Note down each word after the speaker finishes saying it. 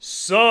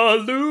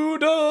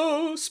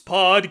Saludos,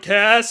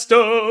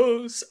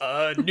 podcastos,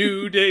 a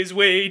new day's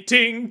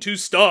waiting to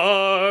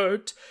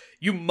start.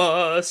 You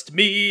must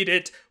meet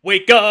it,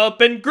 wake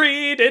up and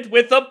greet it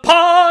with a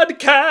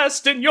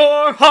podcast in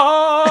your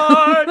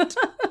heart.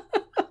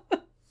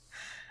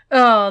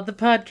 Oh, the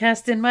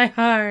podcast in my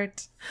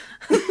heart.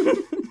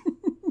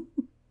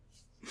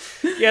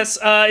 Yes,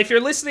 if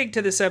you're listening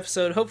to this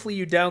episode, hopefully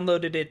you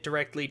downloaded it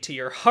directly to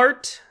your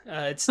heart.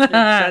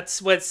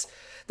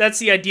 That's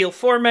the ideal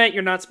format.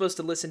 You're not supposed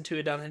to listen to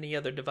it on any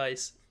other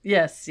device.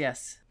 Yes,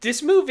 yes.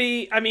 This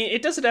movie, I mean,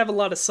 it doesn't have a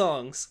lot of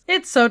songs.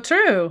 It's so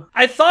true.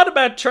 I thought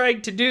about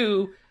trying to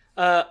do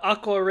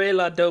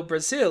Aquarela do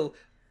Brasil,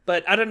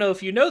 but I don't know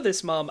if you know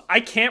this, Mom.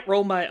 I can't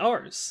roll my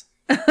R's.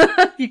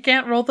 You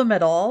can't roll them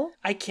at all?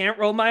 I can't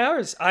roll my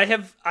R's. I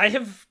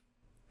have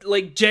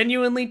like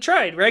genuinely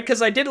tried, right?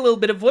 Because I did a little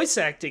bit of voice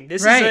acting.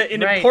 This is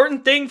an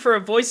important thing for a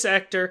voice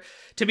actor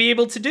to be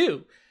able to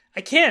do.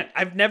 I can't.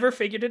 I've never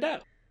figured it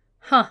out.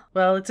 Huh.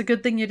 Well, it's a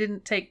good thing you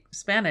didn't take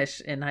Spanish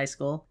in high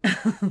school.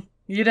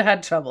 You'd have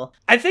had trouble.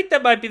 I think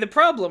that might be the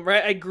problem,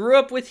 right? I grew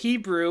up with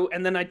Hebrew,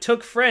 and then I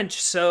took French,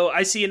 so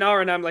I see an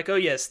R and I'm like, oh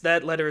yes,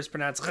 that letter is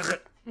pronounced.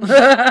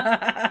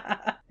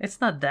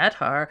 It's not that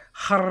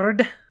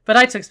hard. But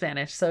I took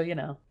Spanish, so you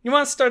know. You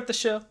want to start the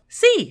show?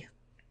 Sí.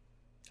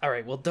 All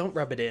right, well, don't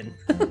rub it in.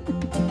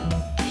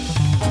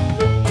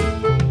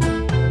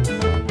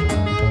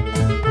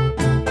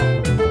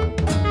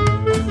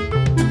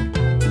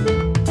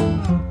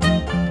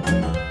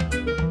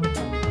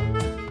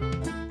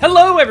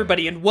 Hello,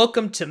 everybody, and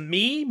welcome to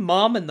Me,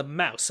 Mom, and the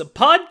Mouse, a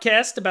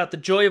podcast about the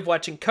joy of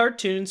watching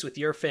cartoons with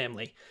your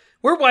family.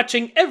 We're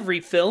watching every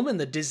film in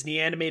the Disney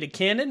animated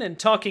canon and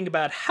talking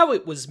about how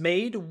it was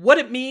made, what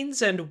it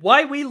means, and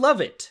why we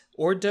love it,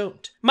 or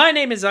don't. My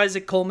name is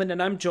Isaac Coleman,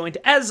 and I'm joined,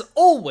 as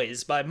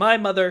always, by my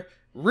mother,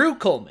 Rue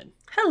Coleman.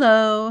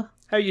 Hello.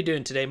 How are you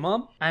doing today,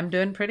 Mom? I'm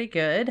doing pretty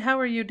good. How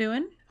are you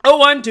doing?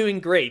 Oh, I'm doing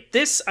great.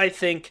 This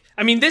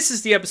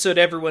is the episode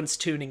everyone's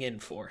tuning in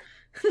for.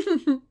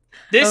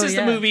 This is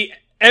the movie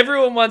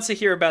everyone wants to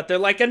hear about. They're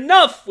like,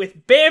 enough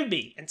with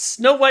Bambi and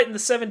Snow White and the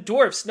Seven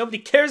Dwarfs. Nobody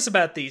cares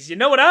about these. You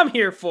know what I'm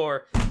here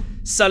for?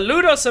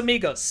 Saludos,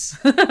 amigos.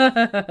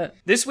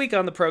 This week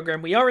on the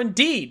program, we are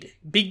indeed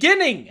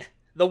beginning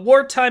the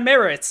wartime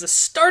era. It's the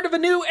start of a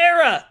new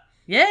era.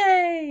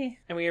 Yay!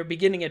 And we are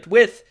beginning it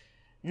with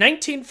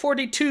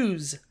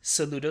 1942's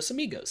Saludos,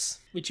 amigos,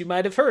 which you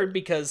might have heard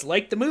because,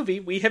 like the movie,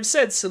 we have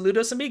said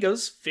Saludos,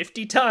 amigos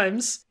 50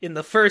 times in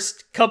the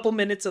first couple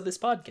minutes of this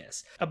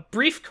podcast. A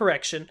brief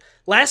correction.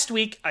 Last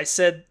week, I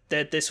said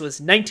that this was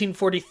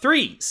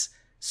 1943's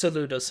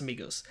Saludos,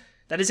 amigos.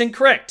 That is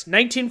incorrect.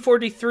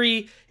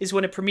 1943 is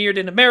when it premiered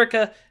in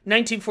America.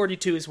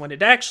 1942 is when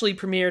it actually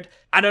premiered.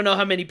 I don't know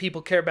how many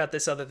people care about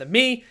this other than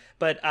me,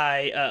 but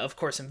I, of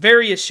course, am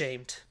very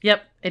ashamed.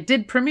 Yep, it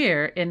did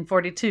premiere in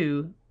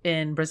 42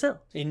 in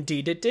Brazil.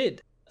 Indeed it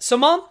did. So,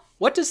 Mom,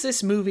 what does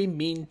this movie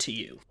mean to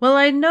you? Well,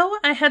 I know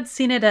I had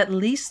seen it at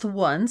least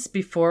once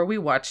before we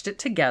watched it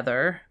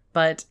together,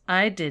 but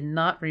I did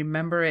not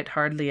remember it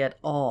hardly at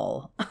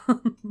all.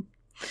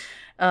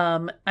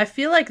 I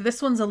feel like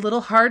this one's a little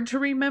hard to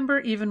remember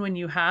even when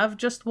you have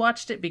just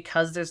watched it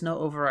because there's no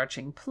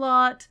overarching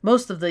plot.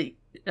 Most of the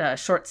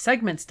short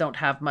segments don't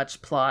have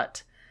much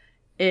plot.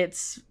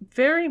 It's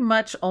very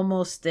much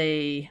almost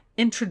a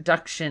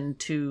introduction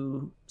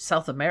to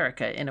South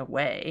America in a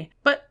way.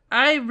 But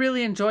I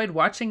really enjoyed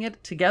watching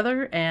it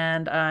together,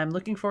 and I'm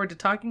looking forward to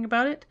talking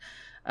about it.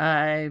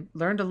 I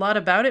learned a lot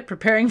about it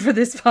preparing for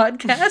this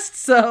podcast,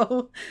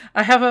 so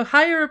I have a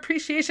higher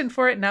appreciation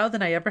for it now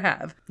than I ever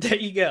have. There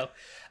you go.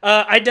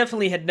 I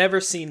definitely had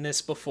never seen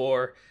this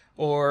before,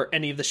 or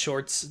any of the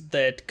shorts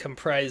that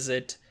comprise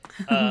it.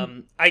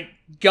 I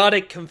got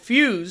it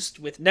confused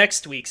with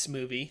next week's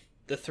movie,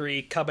 The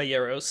Three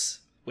Caballeros,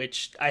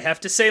 which I have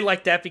to say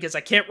like that because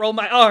I can't roll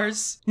my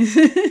R's.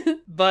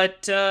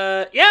 But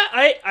yeah,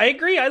 I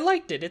agree. I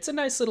liked it. It's a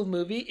nice little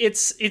movie.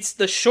 It's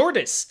the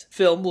shortest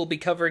film we'll be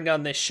covering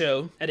on this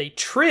show at a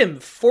trim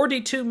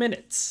 42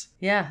 minutes.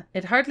 Yeah,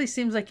 it hardly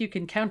seems like you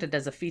can count it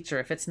as a feature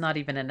if it's not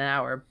even an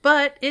hour,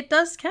 but it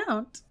does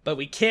count. But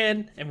we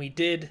can, and we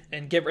did,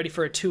 and get ready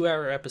for a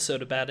 2-hour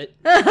episode about it.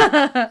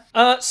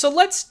 So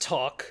let's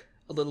talk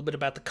a little bit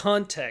about the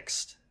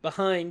context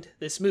behind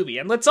this movie.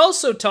 And let's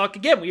also talk,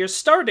 again, we are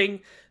starting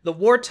the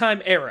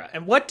wartime era.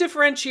 And what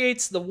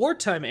differentiates the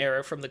wartime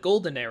era from the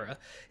golden era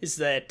is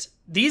that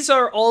these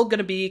are all going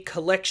to be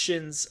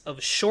collections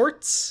of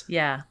shorts.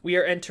 Yeah. We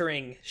are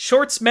entering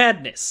shorts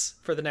madness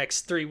for the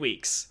next 3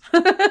 weeks.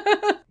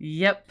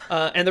 Yep.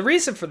 And the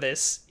reason for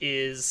this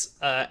is,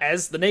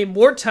 as the name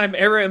wartime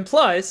era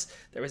implies,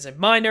 there was a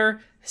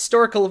minor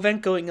historical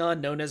event going on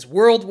known as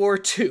World War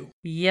II.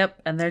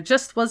 Yep, and there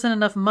just wasn't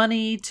enough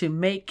money to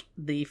make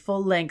the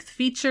full-length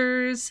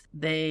features.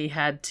 They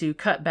had to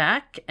cut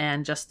back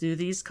and just do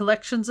these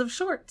collections of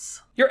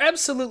shorts. You're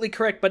absolutely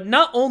correct, but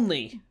not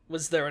only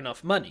was there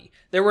enough money,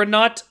 there were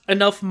not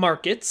enough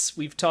markets.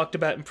 We've talked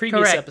about in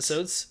previous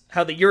episodes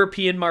how the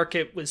European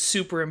market was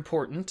super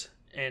important,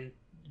 and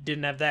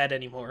didn't have that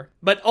anymore.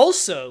 But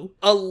also,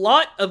 a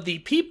lot of the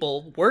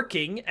people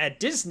working at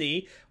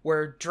Disney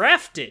were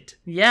drafted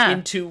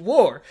into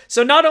war.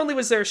 So not only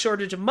was there a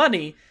shortage of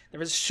money, there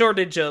was a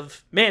shortage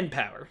of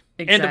manpower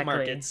and of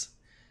markets.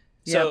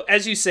 So,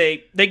 as you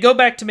say, they go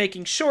back to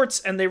making shorts,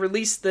 and they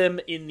release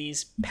them in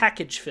these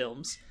package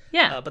films.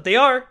 Yeah. But they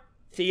are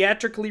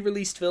theatrically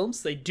released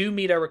films. They do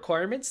meet our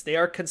requirements. They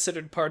are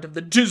considered part of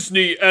the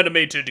Disney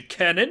animated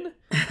canon.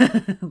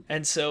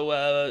 And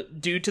so,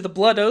 due to the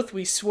blood oath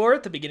we swore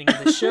at the beginning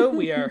of the show,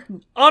 we are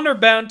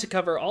honor-bound to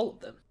cover all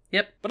of them.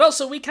 Yep. But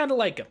also, we kind of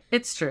like them.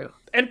 It's true.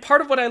 And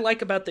part of what I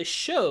like about this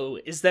show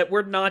is that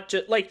we're not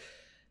just, like,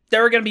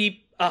 there are going to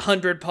be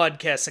 100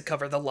 podcasts that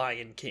cover The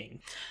Lion King.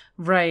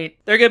 Right.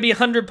 There are going to be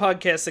 100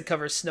 podcasts that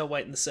cover Snow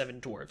White and the Seven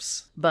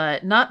Dwarfs.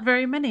 But not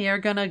very many are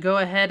going to go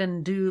ahead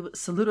and do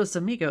Saludos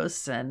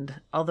Amigos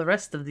and all the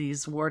rest of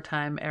these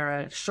wartime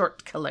era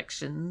shorts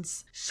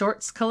collections.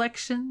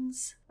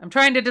 I'm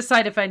trying to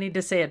decide if I need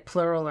to say it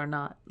plural or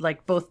not.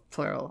 Like, both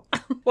plural.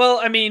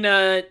 Well, I mean,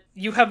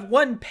 you have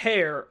one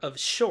pair of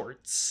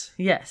shorts.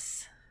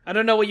 Yes. I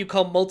don't know what you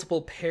call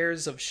multiple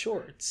pairs of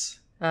shorts.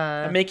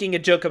 I'm making a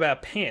joke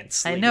about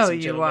pants. I know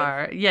you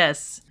are.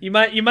 Yes. You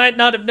might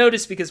not have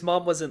noticed because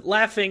Mom wasn't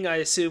laughing. I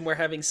assume we're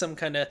having some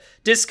kind of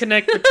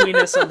disconnect between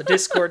us on the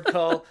Discord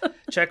call.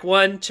 Check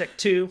 1, check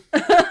 2.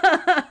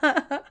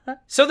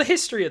 So the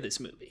history of this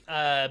movie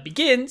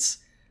begins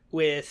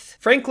with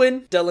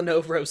Franklin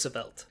Delano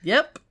Roosevelt.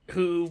 Yep.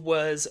 Who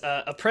was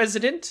a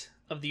president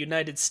of the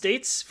United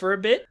States for a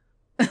bit.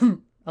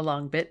 A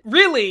long bit.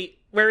 Really,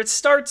 where it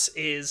starts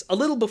is a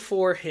little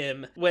before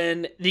him,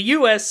 when the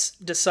U.S.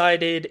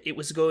 decided it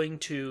was going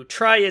to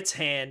try its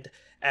hand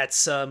at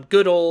some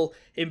good old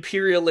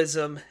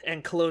imperialism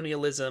and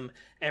colonialism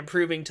and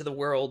proving to the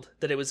world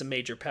that it was a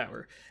major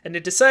power. And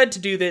it decided to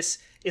do this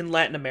in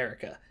Latin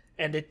America.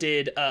 And it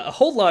did a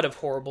whole lot of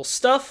horrible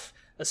stuff,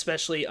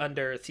 especially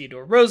under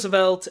Theodore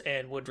Roosevelt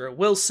and Woodrow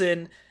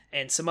Wilson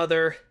and some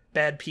other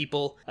bad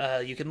people.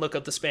 You can look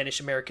up the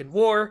Spanish-American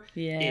War.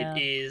 Yeah.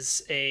 It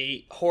is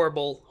a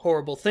horrible,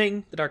 horrible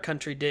thing that our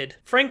country did.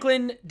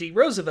 Franklin D.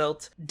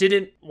 Roosevelt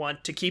didn't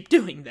want to keep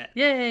doing that.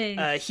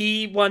 Yay!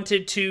 He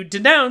wanted to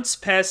denounce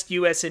past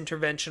U.S.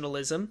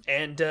 interventionism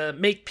and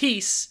make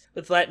peace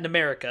with Latin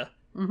America,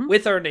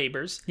 with our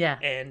neighbors. Yeah.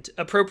 And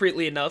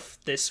appropriately enough,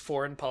 this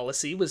foreign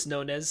policy was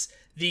known as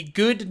the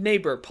Good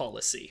Neighbor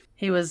Policy.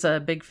 He was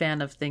a big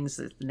fan of things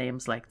with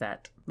names like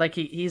that. Like,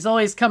 he's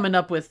always coming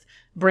up with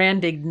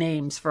branded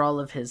names for all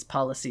of his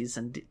policies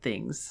and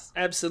things.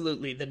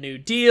 Absolutely. The New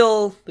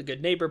Deal, the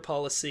Good Neighbor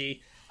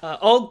Policy,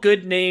 all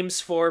good names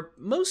for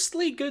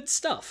mostly good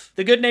stuff.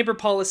 The Good Neighbor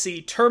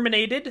Policy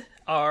terminated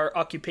our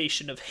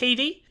occupation of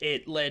Haiti.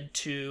 It led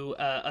to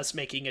us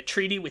making a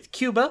treaty with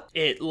Cuba.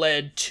 It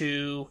led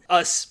to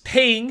us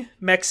paying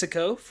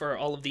Mexico for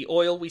all of the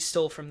oil we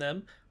stole from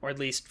them, or at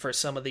least for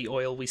some of the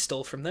oil we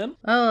stole from them.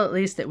 Well, at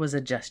least it was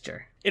a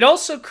gesture. It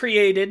also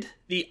created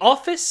the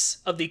Office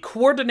of the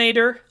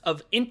Coordinator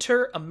of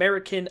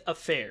Inter-American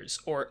Affairs,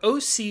 or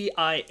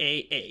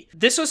OCIAA.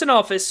 This was an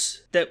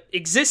office that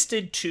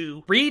existed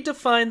to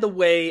redefine the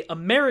way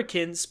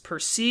Americans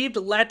perceived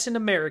Latin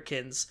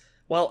Americans,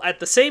 while at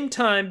the same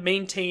time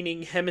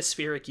maintaining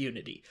hemispheric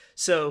unity.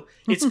 So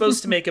it's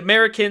supposed to make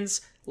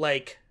Americans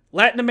like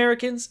Latin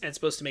Americans, and it's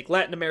supposed to make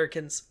Latin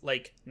Americans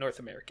like North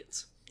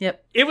Americans.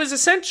 Yep. It was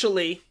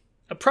essentially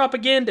a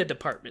propaganda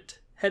department,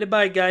 headed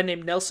by a guy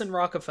named Nelson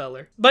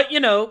Rockefeller. But, you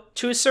know,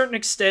 to a certain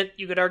extent,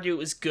 you could argue it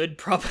was good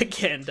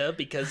propaganda,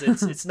 because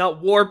it's not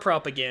war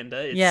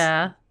propaganda.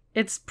 Yeah.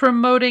 It's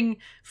promoting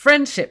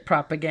friendship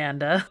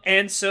propaganda.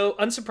 And so,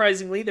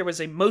 unsurprisingly, there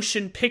was a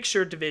motion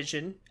picture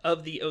division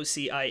of the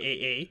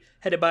OCIAA,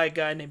 headed by a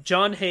guy named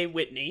John Hay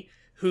Whitney,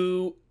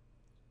 who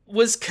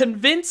was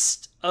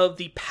convinced of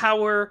the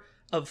power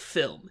of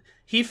film.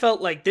 He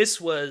felt like this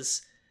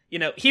was, you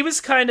know, he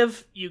was kind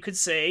of, you could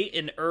say,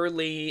 an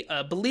early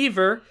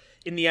believer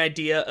in the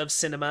idea of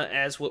cinema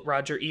as what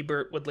Roger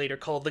Ebert would later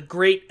call the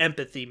great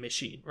empathy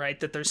machine, right?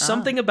 That there's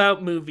something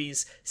about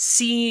movies,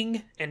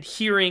 seeing and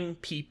hearing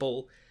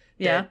people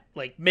that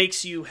like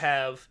makes you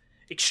have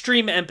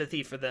extreme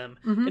empathy for them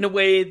in a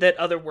way that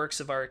other works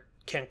of art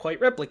can't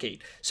quite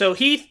replicate. So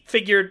he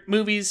figured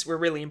movies were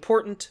really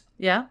important.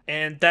 Yeah.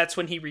 And that's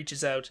when he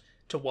reaches out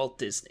to Walt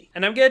Disney.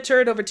 And I'm going to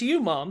turn it over to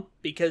you, Mom,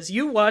 because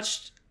you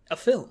watched a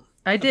film.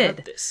 I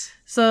did. This.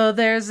 So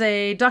there's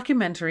a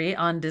documentary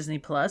on Disney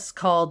Plus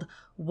called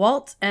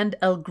Walt and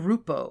El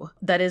Grupo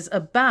that is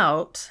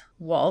about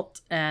Walt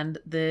and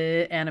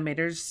the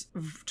animators'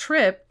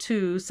 trip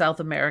to South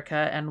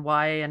America and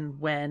why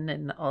and when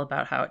and all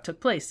about how it took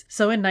place.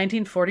 So in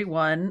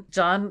 1941,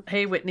 John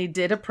Hay Whitney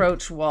did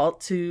approach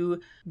Walt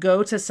to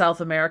go to South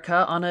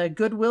America on a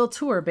goodwill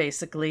tour,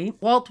 basically.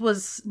 Walt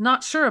was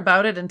not sure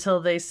about it until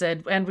they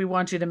said, and we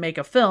want you to make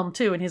a film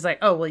too. And he's like,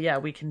 oh, well, yeah,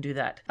 we can do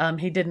that.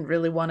 He didn't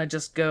really want to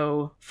just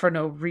go for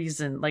no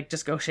reason, like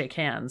just go shake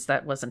hands.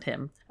 That wasn't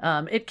him.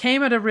 It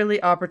came at a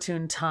really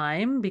opportune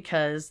time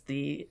because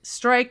the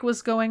strike was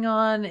was going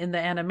on in the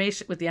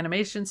animation with the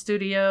animation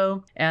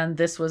studio, and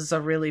this was a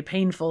really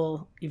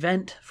painful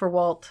event for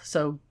Walt.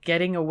 So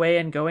getting away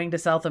and going to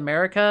South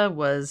America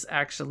was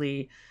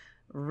actually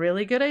a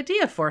really good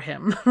idea for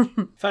him.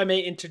 If I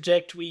may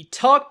interject, we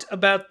talked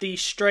about the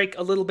strike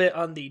a little bit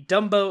on the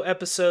Dumbo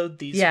episode.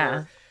 These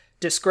were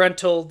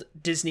disgruntled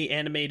Disney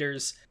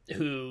animators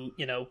who,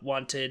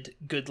 wanted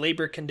good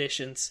labor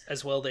conditions,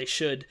 as well they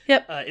should.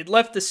 Yep. It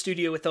left the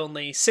studio with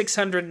only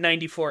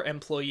 694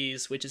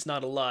 employees, which is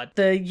not a lot.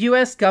 The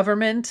U.S.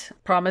 government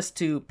promised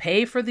to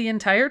pay for the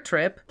entire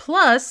trip,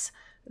 plus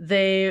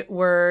they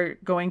were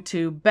going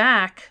to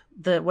back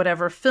the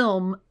whatever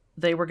film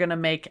they were going to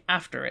make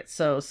after it.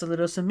 So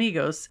Saludos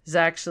Amigos is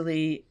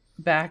actually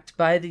backed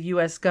by the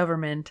U.S.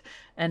 government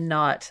and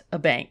not a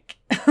bank.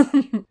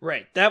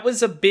 Right. That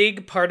was a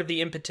big part of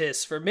the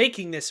impetus for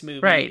making this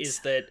movie, right. Is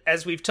that,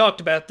 as we've talked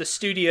about, the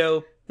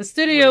studio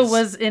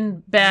was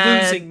in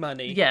bad... losing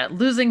money. Yeah,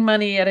 losing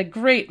money at a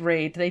great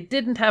rate. They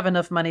didn't have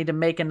enough money to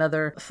make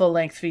another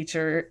full-length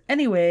feature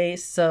anyway,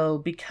 so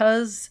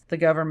because the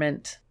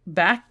government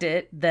backed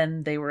it,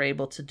 then they were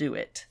able to do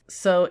it.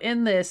 So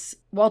in this,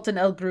 Walt and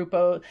El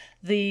Grupo,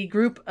 the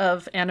group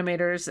of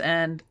animators,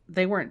 and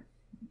they weren't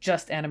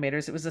just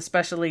animators, it was a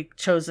specially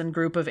chosen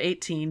group of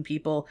 18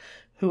 people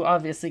who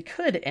obviously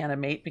could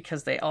animate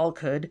because they all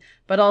could,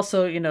 but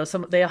also,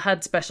 they all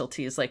had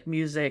specialties like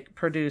music,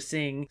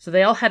 producing. So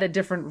they all had a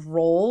different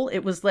role. It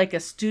was like a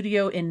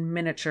studio in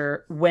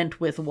miniature went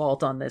with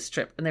Walt on this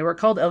trip. And they were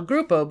called El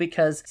Grupo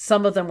because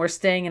some of them were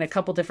staying in a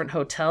couple different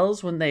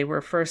hotels when they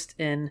were first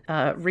in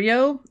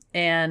Rio,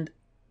 and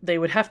they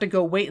would have to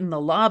go wait in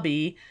the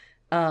lobby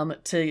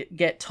to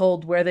get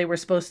told where they were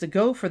supposed to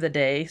go for the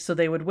day. So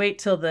they would wait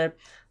till the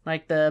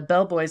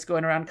bellboys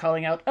going around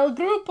calling out, El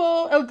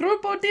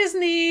Grupo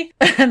Disney.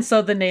 And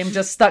so the name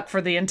just stuck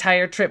for the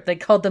entire trip. They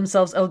called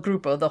themselves El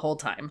Grupo the whole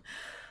time.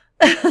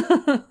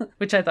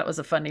 Which I thought was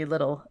a funny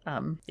little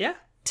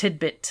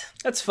tidbit.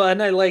 That's fun.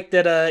 I like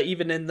that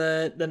even in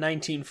the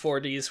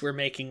 1940s, we're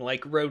making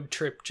road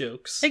trip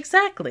jokes.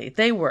 Exactly.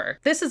 They were.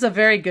 This is a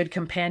very good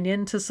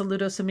companion to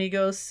Saludos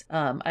Amigos.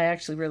 I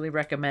actually really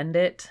recommend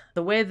it.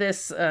 The way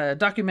this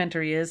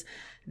documentary is,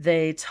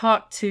 they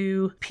talk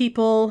to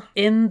people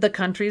in the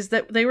countries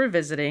that they were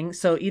visiting.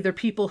 So either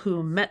people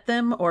who met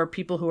them or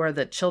people who are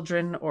the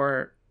children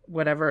or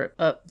whatever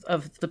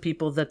of the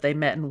people that they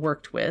met and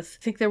worked with.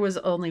 I think there was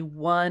only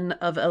one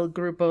of El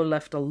Grupo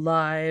left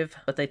alive,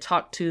 but they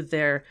talked to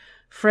their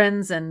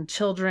friends and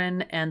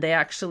children, and they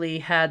actually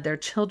had their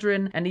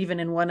children, and even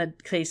in one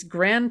case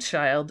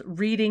grandchild,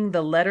 reading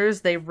the letters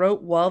they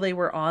wrote while they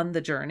were on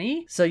the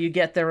journey. So you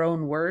get their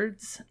own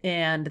words,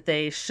 and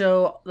they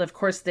show, of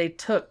course, they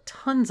took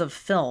tons of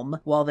film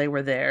while they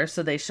were there.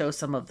 So they show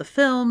some of the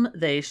film,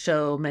 they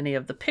show many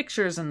of the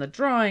pictures and the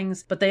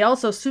drawings, but they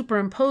also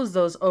superimpose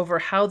those over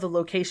how the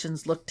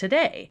locations look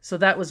today. So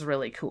that was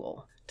really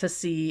cool to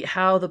see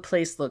how the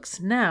place looks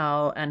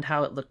now and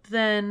how it looked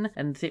then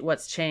and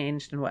what's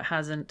changed and what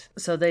hasn't.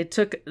 So they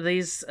took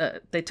they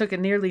took a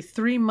nearly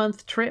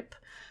 3-month trip.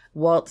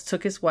 Walt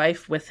took his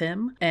wife with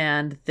him,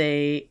 and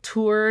they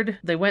toured.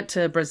 They went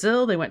to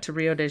Brazil, they went to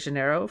Rio de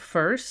Janeiro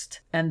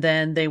first, and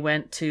then they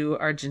went to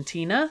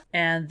Argentina,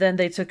 and then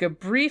they took a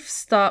brief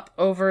stop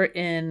over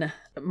in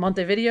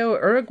Montevideo,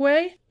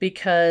 Uruguay,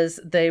 because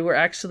they were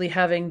actually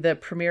having the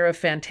premiere of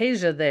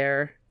Fantasia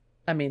there.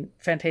 I mean,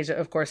 Fantasia,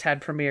 of course,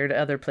 had premiered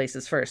other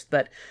places first,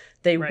 but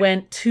they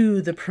went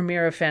to the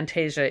premiere of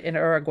Fantasia in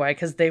Uruguay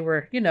because they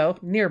were,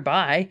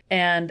 nearby.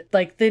 And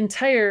the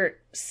entire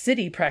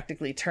city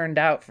practically turned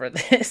out for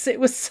this.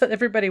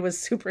 Everybody was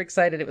super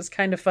excited. It was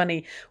kind of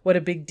funny what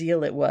a big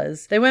deal it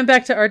was. They went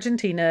back to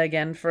Argentina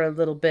again for a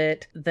little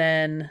bit.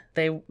 Then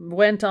they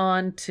went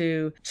on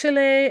to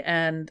Chile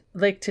and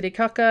Lake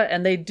Titicaca,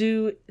 and they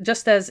do,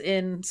 just as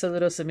in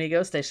Saludos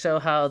Amigos, they show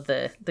how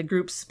the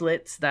group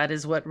splits. That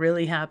is what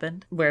really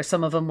happened, where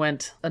some of them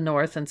went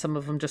north and some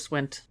of them just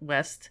went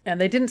west. And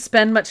they didn't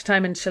spend much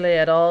time in Chile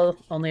at all,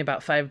 only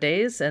about 5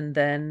 days, and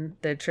then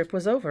their trip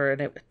was over,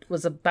 and it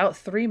was about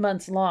 3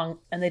 months long,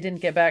 and they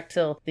didn't get back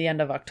till the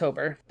end of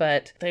October.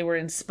 But they were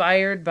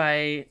inspired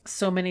by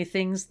so many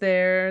things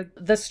there.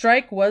 The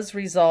strike was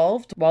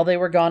resolved while they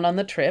were gone on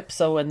the trip,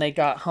 so when they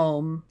got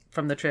home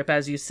from the trip,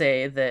 as you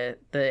say, the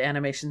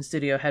animation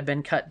studio had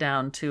been cut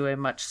down to a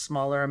much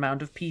smaller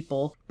amount of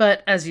people.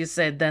 But as you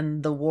said,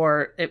 then the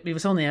war, it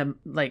was only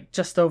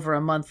just over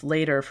a month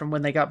later from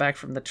when they got back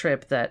from the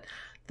trip that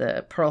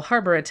the Pearl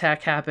Harbor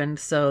attack happened.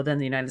 So then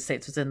the United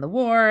States was in the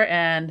war,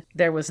 and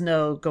there was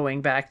no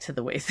going back to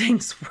the way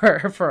things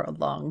were for a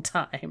long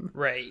time.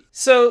 Right.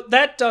 So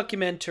that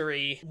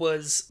documentary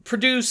was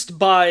produced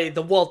by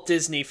the Walt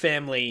Disney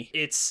family.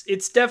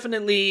 It's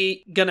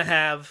definitely gonna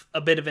have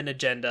a bit of an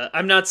agenda.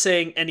 I'm not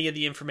saying any of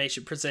the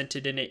information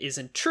presented in it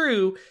isn't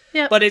true,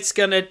 but it's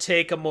gonna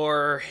take a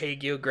more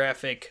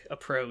hagiographic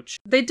approach.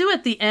 They do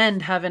at the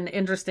end have an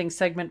interesting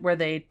segment where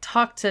they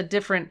talk to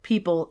different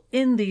people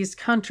in these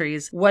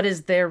countries what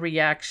is their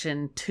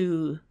reaction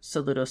to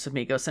Saludos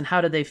Amigos and how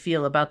do they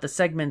feel about the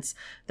segments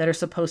that are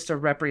supposed to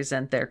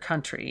represent their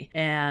country.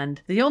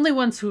 And the only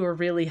ones who are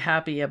really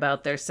happy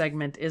about their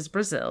segment is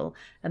Brazil,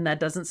 and that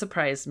doesn't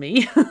surprise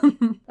me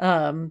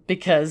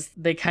because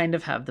they kind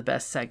of have the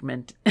best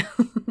segment.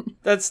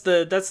 That's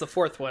the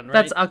fourth one, right?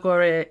 That's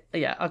Aquarela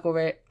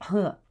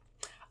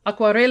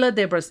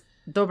de Brasil.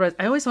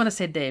 I always want to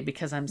say de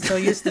because I'm so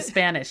used to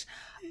Spanish.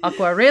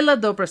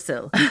 Aquarela do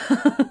Brasil.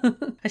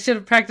 I should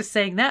have practiced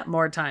saying that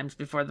more times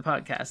before the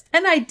podcast.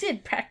 And I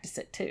did practice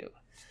it too.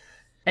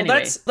 Anyway.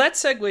 Well, that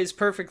segues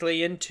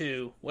perfectly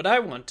into what I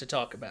want to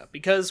talk about.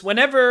 Because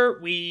whenever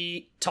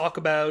we talk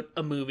about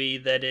a movie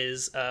that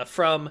is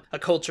from a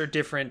culture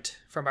different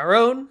from our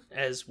own,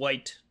 as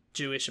white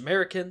Jewish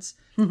Americans,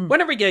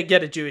 whenever we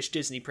get a Jewish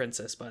Disney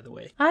princess, by the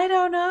way. I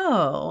don't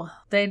know.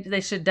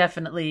 They should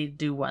definitely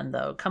do one,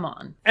 though. Come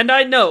on. And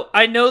I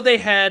know they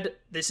had,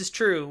 this is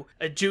true,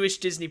 a Jewish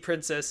Disney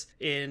princess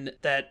in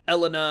that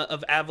Elena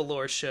of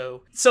Avalor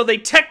show. So they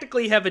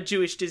technically have a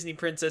Jewish Disney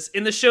princess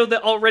in the show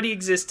that already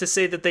exists to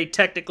say that they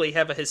technically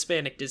have a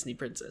Hispanic Disney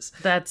princess.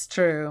 That's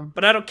true.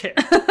 But I don't care.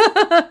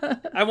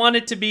 I want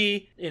it to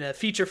be in a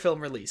feature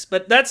film release,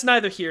 but that's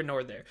neither here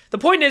nor there. The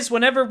point is,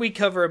 whenever we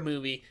cover a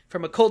movie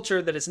from a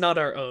culture that is not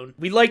our own,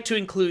 we like to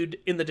include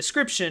in the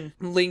description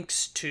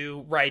links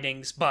to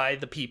writings by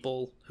the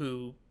people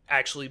who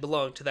actually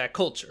belong to that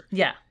culture.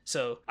 Yeah.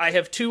 So I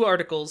have 2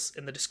 articles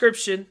in the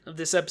description of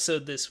this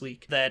episode this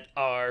week that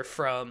are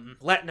from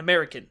Latin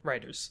American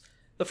writers.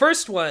 The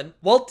first one,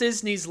 Walt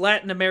Disney's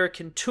Latin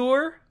American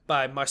Tour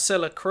by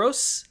Marcela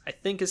Croce, I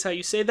think is how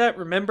you say that.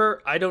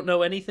 Remember, I don't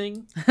know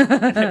anything.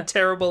 I'm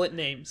terrible at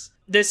names.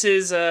 This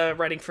is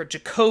writing for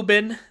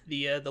Jacobin,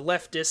 the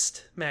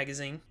leftist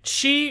magazine.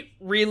 She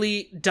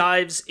really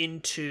dives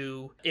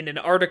into, in an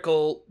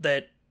article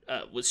that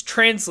was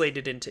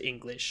translated into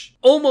English,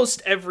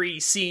 almost every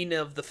scene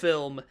of the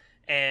film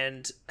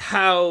and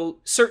how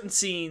certain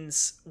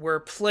scenes were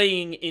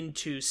playing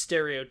into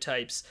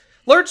stereotypes.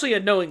 Largely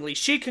unknowingly,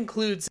 she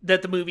concludes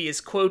that the movie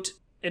is, quote,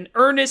 an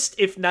earnest,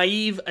 if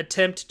naive,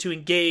 attempt to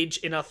engage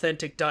in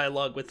authentic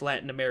dialogue with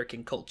Latin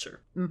American culture.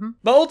 Mm-hmm.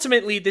 But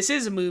ultimately, this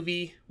is a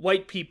movie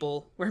white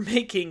people were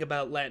making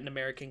about Latin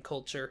American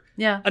culture.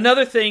 Yeah.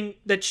 Another thing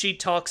that she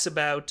talks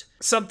about,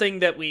 something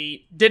that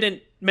we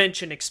didn't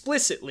mention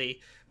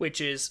explicitly,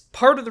 which is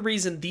part of the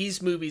reason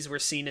these movies were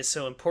seen as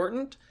so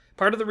important,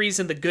 part of the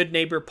reason the good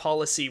neighbor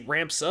policy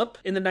ramps up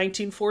in the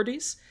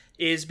 1940s,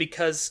 is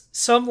because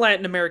some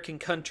Latin American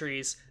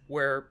countries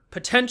were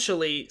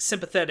potentially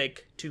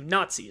sympathetic to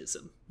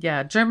Nazism.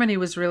 Yeah, Germany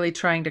was really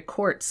trying to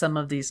court some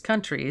of these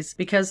countries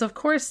because, of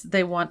course,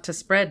 they want to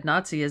spread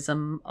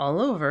Nazism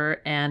all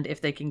over, and if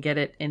they can get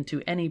it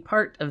into any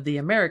part of the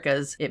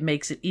Americas, it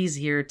makes it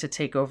easier to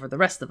take over the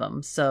rest of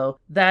them. So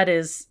that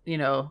is,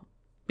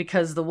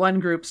 because the one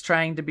group's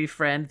trying to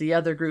befriend, the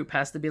other group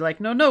has to be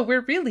like, no,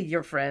 we're really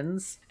your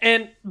friends.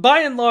 And by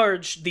and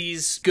large,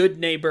 these good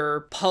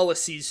neighbor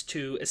policies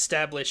to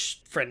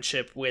establish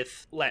friendship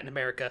with Latin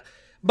America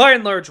by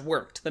and large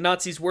worked. The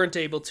Nazis weren't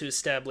able to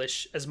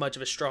establish as much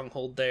of a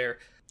stronghold there.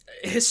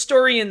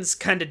 Historians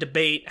kind of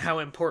debate how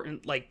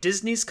important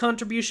Disney's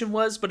contribution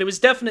was, but it was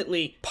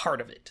definitely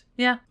part of it.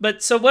 Yeah.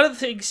 But so one of the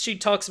things she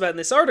talks about in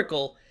this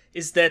article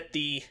is that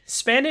the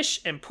Spanish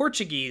and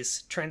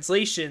Portuguese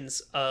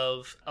translations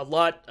of a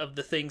lot of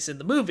the things in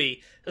the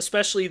movie,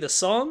 especially the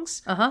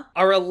songs,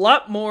 are a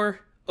lot more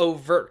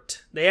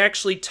overt. They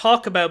actually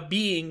talk about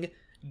being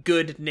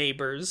good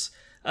neighbors.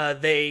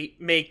 They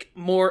make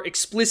more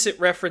explicit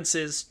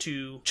references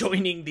to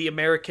joining the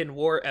American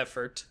war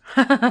effort.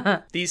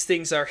 These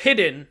things are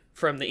hidden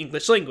from the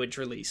English language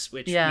release,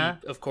 which we,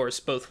 of course,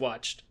 both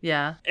watched.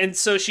 Yeah. And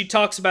so she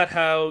talks about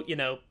how,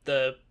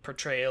 the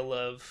portrayal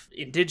of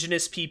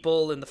indigenous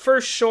people in the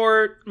first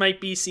short might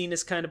be seen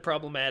as kind of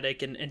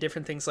problematic and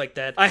different things like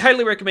that. I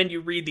highly recommend you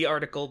read the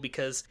article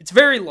because it's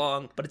very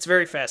long, but it's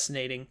very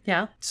fascinating.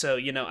 Yeah. So,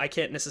 I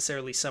can't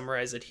necessarily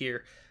summarize it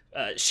here.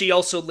 She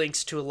also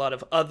links to a lot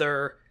of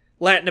other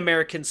Latin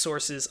American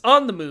sources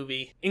on the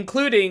movie,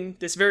 including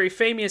this very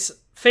famous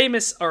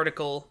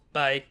article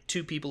by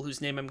 2 people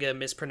whose name I'm going to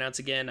mispronounce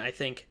again, I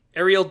think.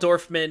 Ariel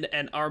Dorfman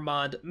and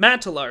Armand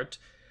Matalart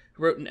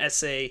wrote an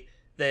essay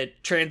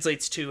that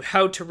translates to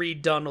How to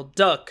Read Donald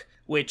Duck,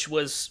 which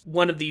was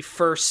one of the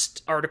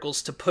first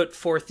articles to put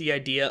forth the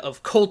idea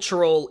of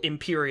cultural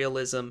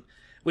imperialism,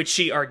 which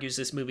she argues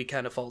this movie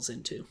kind of falls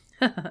into.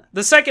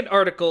 The second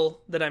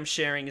article that I'm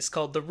sharing is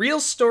called The Real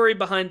Story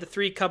Behind the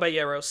Three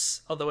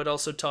Caballeros, although it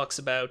also talks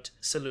about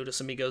Saludos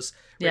Amigos,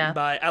 written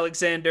by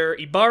Alexander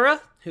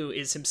Ibarra, who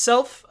is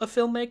himself a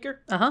filmmaker.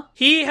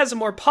 He has a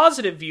more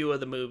positive view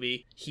of the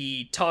movie.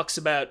 He talks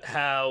about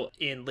how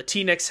in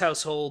Latinx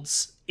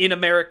households in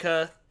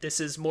America, this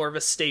is more of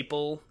a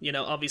staple.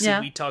 Obviously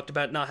we talked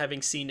about not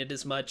having seen it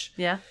as much.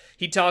 Yeah.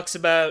 He talks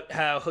about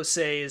how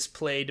Jose is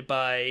played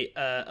by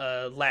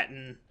a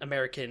Latin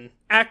American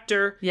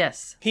actor.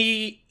 Yes.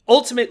 He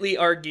ultimately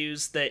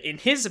argues that, in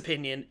his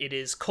opinion, it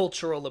is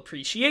cultural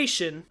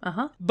appreciation.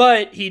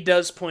 But he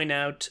does point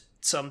out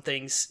some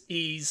things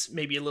he's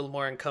maybe a little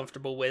more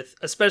uncomfortable with,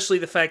 especially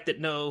the fact that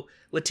no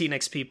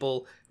Latinx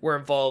people were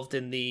involved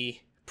in the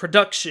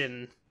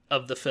production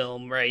of the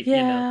film, right?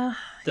 Yeah.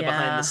 The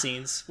behind the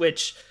scenes,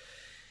 which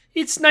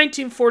it's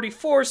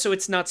 1944, so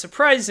it's not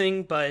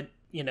surprising, but,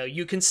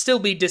 you can still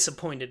be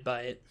disappointed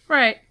by it.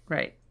 Right.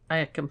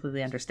 I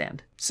completely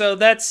understand. So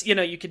that's,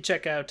 you can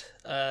check out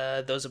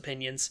those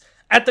opinions.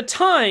 At the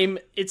time,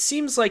 it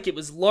seems like it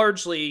was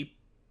largely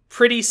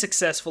pretty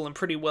successful and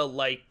pretty well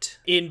liked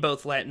in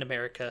both Latin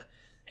America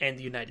and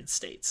the United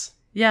States.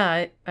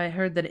 Yeah, I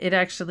heard that it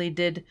actually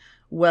did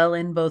well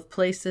in both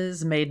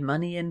places, made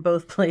money in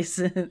both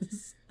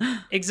places.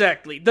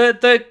 Exactly.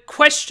 The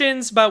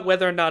questions about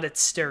whether or not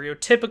it's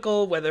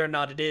stereotypical, whether or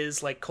not it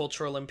is like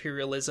cultural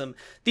imperialism,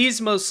 these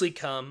mostly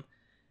come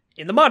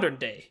in the modern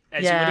day,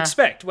 as you would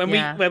expect. When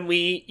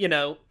we,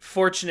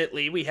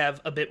 fortunately, we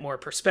have a bit more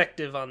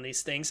perspective on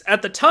these things.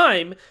 At the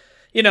time,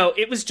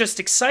 it was just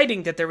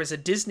exciting that there was a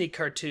Disney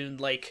cartoon,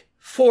 like,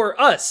 for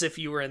us, if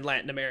you were in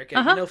Latin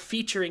America,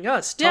 featuring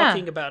us,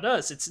 talking about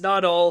us. It's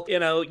not all,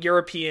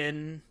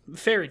 European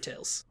fairy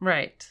tales.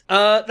 Right.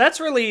 That's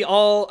really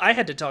all I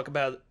had to talk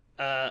about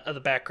of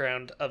the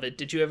background of it.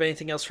 Did you have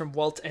anything else from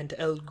Walt and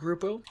El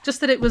Grupo?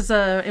 Just that it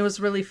was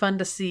really fun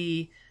to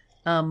see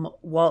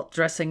Walt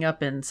dressing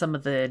up in some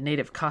of the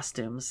native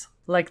costumes,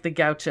 like the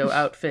gaucho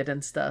outfit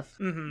and stuff.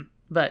 Mm-hmm.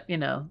 But,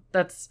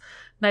 that's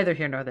neither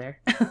here nor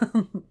there.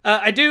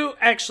 I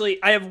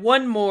have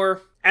one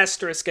more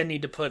asterisk I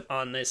need to put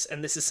on this,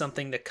 and this is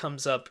something that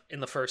comes up in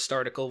the first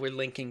article we're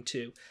linking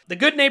to. The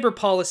Good Neighbor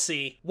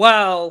policy,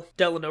 while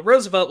Delano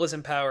Roosevelt was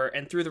in power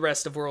and through the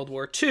rest of World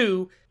War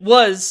II,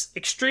 was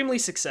extremely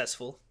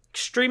successful,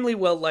 extremely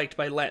well liked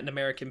by Latin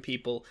American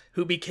people,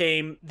 who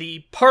became the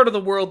part of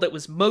the world that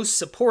was most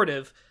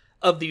supportive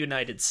of the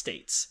United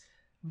States.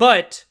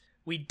 But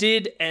we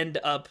did end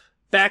up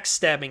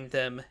backstabbing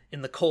them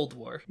in the Cold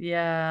War.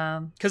 Yeah.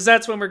 Because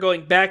that's when we're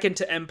going back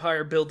into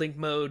empire building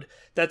mode.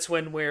 That's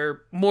when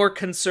we're more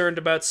concerned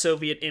about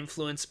Soviet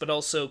influence, but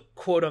also,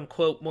 quote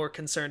unquote, more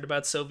concerned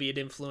about Soviet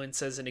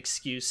influence as an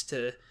excuse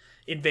to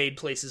invade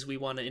places we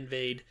want to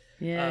invade.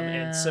 Yeah.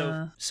 And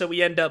so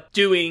we end up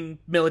doing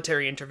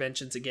military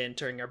interventions again,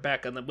 turning our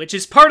back on them, which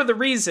is part of the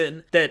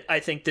reason that I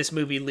think this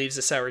movie leaves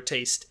a sour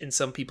taste in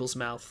some people's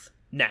mouth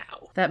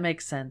now. That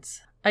makes sense.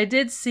 I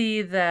did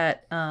see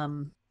that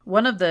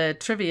one of the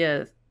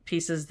trivia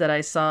pieces that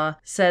I saw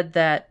said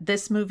that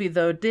this movie,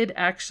 though, did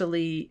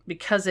actually,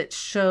 because it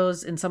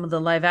shows in some of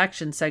the live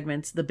action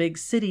segments the big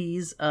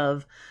cities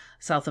of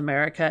South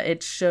America,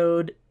 it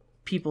showed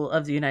people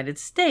of the United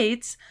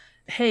States,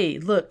 hey,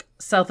 look,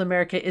 South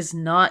America is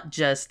not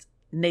just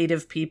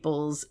native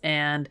peoples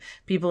and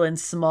people in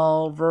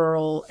small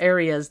rural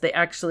areas. They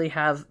actually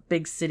have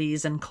big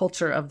cities and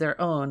culture of their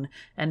own.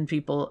 And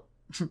people,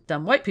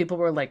 dumb white people,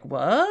 were like,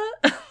 what?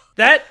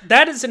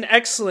 That is an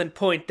excellent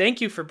point.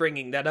 Thank you for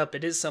bringing that up.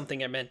 It is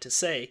something I meant to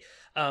say.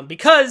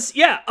 Because,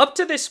 up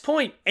to this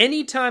point,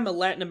 anytime a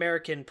Latin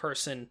American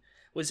person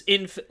was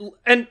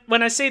and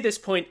when I say this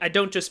point, I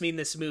don't just mean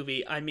this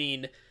movie. I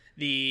mean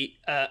the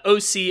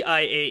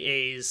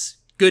OCIAA's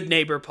Good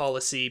Neighbor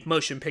Policy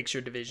motion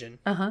picture division.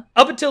 Uh-huh.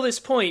 Up until this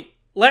point,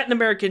 Latin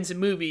Americans in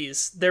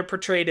movies, they're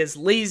portrayed as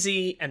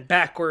lazy and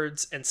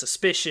backwards and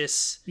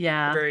suspicious.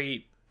 Yeah.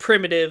 Very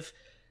primitive.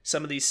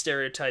 Some of these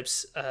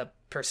stereotypes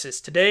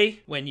persist today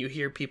when you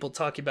hear people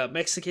talking about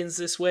Mexicans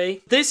this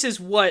way. This is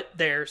what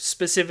they're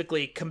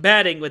specifically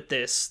combating with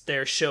this.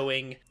 They're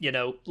showing,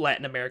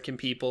 Latin American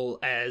people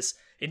as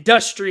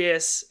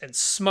industrious and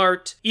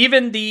smart.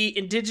 Even the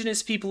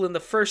indigenous people in the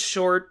first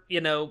short,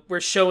 we're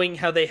showing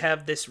how they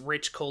have this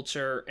rich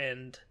culture,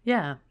 and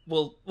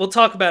we'll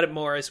talk about it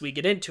more as we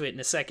get into it in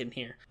a second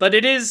here. But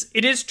it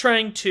is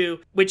trying to,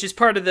 which is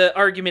part of the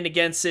argument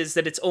against, is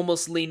that it's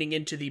almost leaning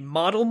into the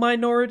model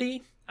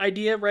minority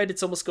idea, right?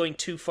 It's almost going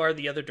too far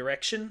the other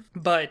direction,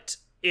 but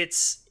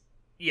it's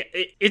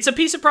a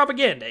piece of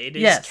propaganda. It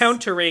is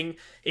countering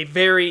a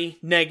very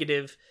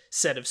negative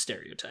set of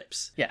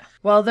stereotypes. Yeah.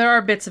 While there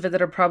are bits of it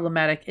that are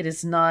problematic, it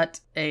is not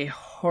a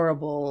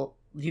horrible,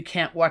 you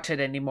can't watch it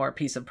anymore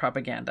piece of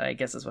propaganda, I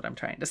guess is what I'm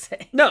trying to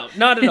say. No,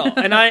 not at all.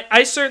 And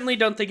I certainly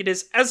don't think it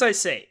is. As I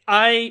say,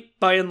 I,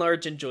 by and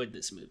large, enjoyed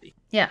this movie.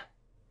 Yeah,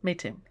 me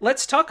too.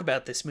 Let's talk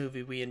about this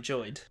movie we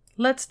enjoyed.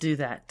 Let's do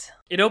that.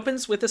 It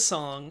opens with a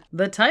song.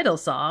 The title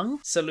song.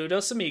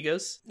 Saludos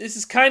Amigos. This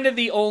is kind of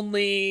the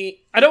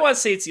only, I don't want to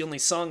say it's the only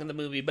song in the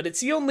movie, but it's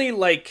the only,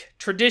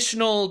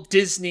 traditional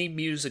Disney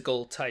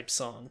musical type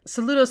song.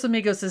 Saludos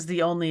Amigos is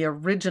the only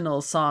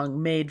original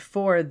song made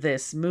for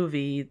this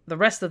movie. The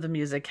rest of the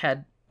music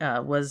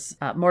was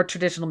more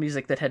traditional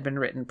music that had been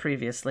written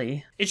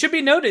previously. It should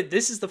be noted,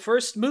 this is the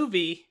first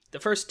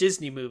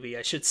Disney movie,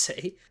 I should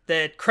say,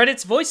 that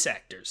credits voice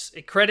actors.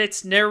 It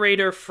credits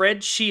narrator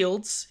Fred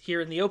Shields here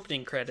in the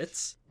opening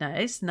credits.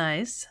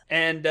 Nice.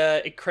 And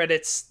it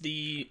credits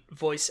the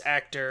voice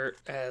actor,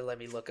 let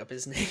me look up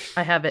his name.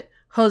 I have it.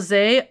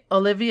 Jose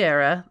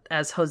Oliveira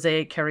as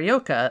Jose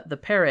Carioca, the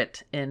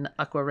parrot in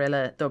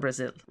Aquarela do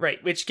Brasil.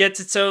 Right, which gets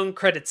its own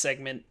credit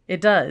segment.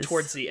 It does.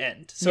 Towards the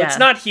end. So It's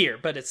not here,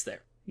 but it's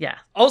there. Yeah.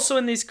 Also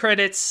in these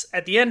credits,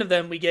 at the end of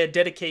them, we get a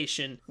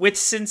dedication. With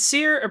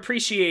sincere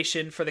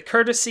appreciation for the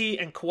courtesy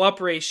and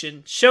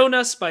cooperation shown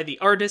us by the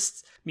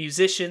artists,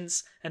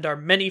 musicians, and our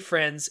many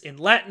friends in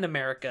Latin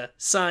America,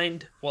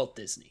 signed Walt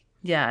Disney.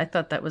 Yeah, I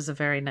thought that was a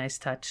very nice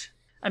touch.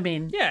 I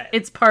mean, Yeah.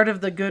 it's part of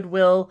the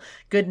goodwill,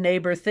 good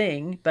neighbor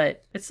thing,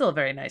 but it's still a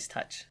very nice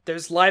touch.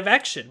 There's live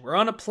action. We're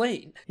on a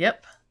plane.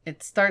 Yep.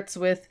 It starts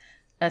with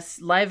a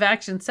live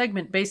action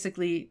segment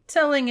basically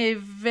telling a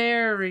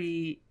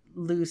very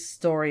loose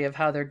story of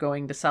how they're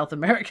going to South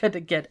America to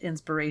get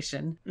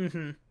inspiration.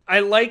 Mm-hmm.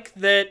 I like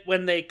that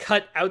when they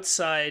cut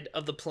outside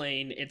of the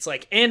plane, it's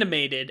like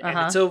animated, and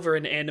it's over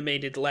in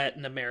animated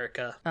Latin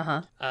America.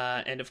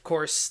 And of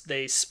course,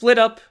 they split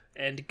up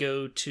and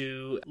go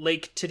to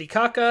Lake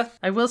Titicaca.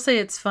 I will say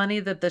it's funny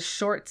that the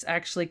shorts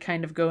actually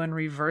kind of go in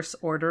reverse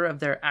order of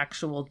their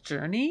actual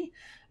journey,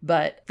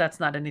 but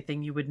that's not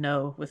anything you would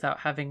know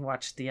without having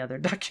watched the other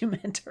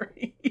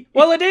documentary.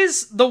 Well, it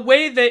is the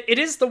way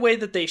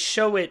that they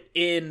show it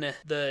in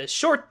the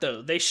short,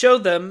 though. They show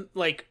them,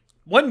 like,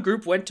 one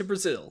group went to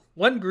Brazil,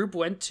 one group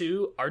went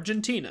to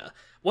Argentina,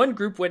 one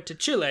group went to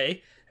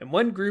Chile, and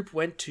one group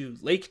went to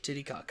Lake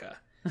Titicaca.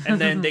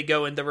 And then they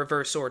go in the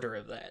reverse order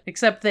of that.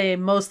 Except they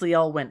mostly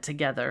all went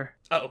together.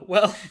 Oh,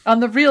 well. On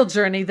the real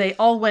journey, they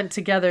all went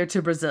together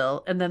to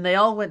Brazil, and then they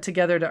all went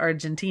together to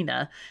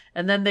Argentina,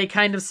 and then they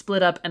kind of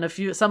split up, and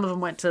some of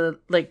them went to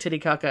Lake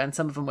Titicaca, and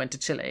some of them went to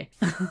Chile.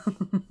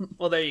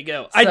 Well, there you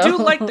go. I do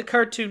like the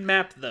cartoon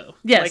map, though.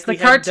 Yes, the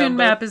cartoon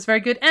map is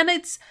very good, and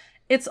it's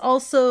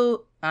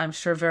also, I'm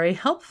sure, very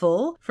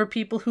helpful for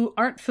people who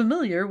aren't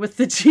familiar with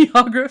the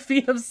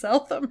geography of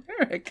South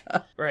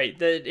America. Right.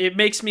 It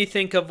makes me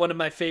think of one of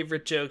my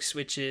favorite jokes,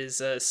 which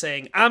is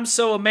saying, "I'm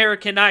so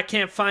American, I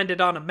can't find it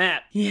on a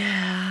map."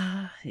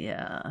 Yeah.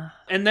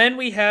 And then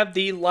we have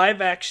the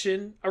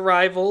live-action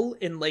arrival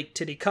in Lake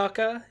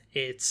Titicaca.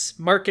 It's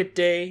market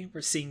day.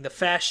 We're seeing the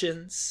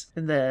fashions.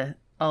 And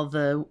all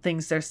the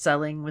things they're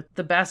selling with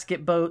the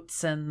basket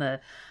boats and the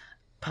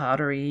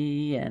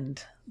pottery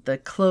and the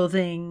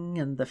clothing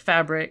and the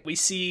fabric. We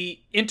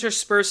see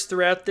interspersed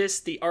throughout this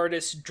the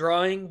artist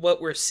drawing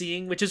what we're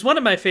seeing, which is one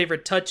of my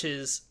favorite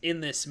touches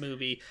in this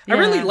movie. Yeah. I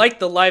really like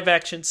the live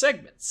action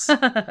segments.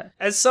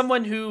 As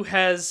someone who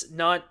has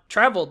not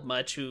traveled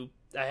much, who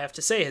I have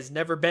to say has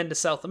never been to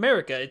South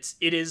America,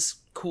 it is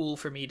cool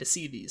for me to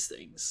see these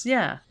things.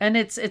 Yeah, and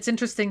it's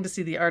interesting to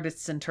see the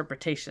artist's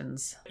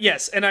interpretations.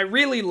 Yes, and I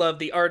really love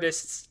the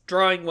artists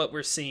drawing what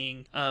we're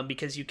seeing,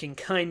 because you can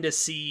kind of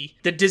see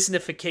the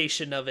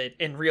Disneyfication of it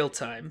in real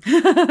time.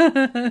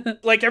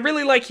 Like, I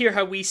really like here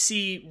how we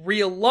see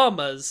real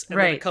llamas, and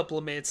then a couple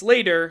of minutes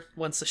later,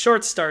 once the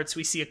short starts,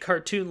 we see a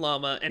cartoon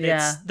llama, and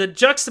it's the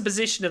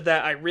juxtaposition of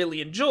that I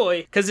really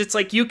enjoy, because it's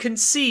like you can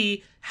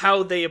see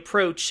how they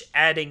approach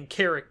adding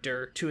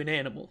character to an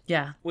animal.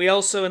 Yeah. We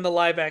also, in the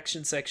live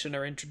action section,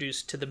 are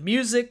introduced to the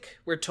music.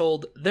 We're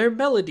told their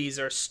melodies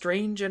are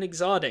strange and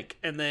exotic,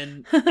 and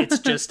then it's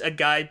just a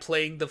guy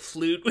playing the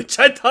flute, which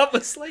I thought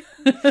was like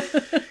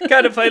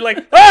kind of funny,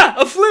 like,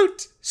 a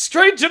flute!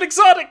 Strange and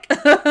exotic!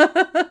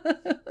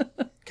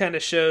 Kind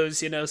of shows,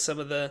 some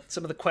of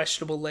the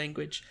questionable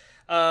language.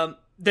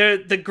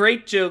 The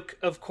great joke,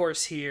 of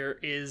course, here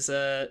is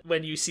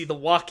when you see the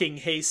walking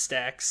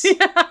haystacks.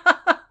 Yeah.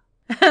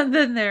 And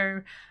then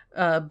they're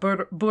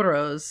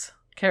burros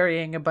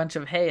carrying a bunch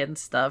of hay and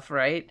stuff,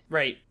 right?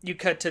 Right. You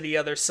cut to the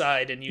other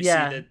side and you see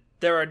that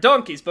there are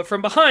donkeys, but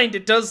from behind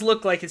it does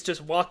look like it's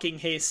just walking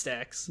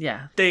haystacks.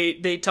 Yeah.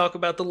 They talk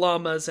about the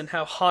llamas and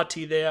how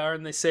haughty they are,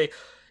 and they say,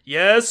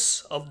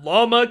 "Yes, a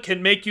llama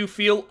can make you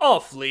feel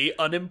awfully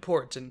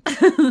unimportant."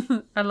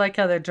 I like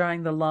how they're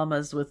drawing the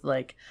llamas with,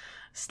 like,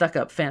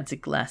 stuck-up fancy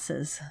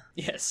glasses.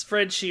 Yes,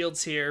 Fred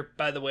Shields here,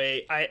 by the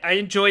way. I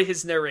enjoy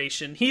his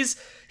narration. He's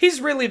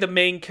really the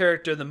main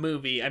character of the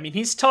movie. I mean,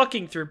 he's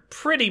talking through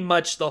pretty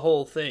much the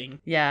whole thing.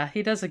 Yeah,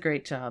 he does a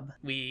great job.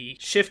 We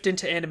shift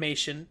into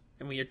animation,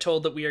 and we are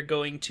told that we are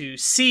going to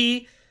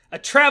see a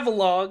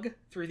travelogue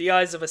through the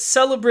eyes of a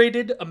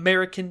celebrated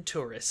American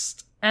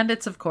tourist. And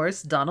it's, of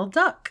course, Donald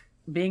Duck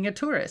being a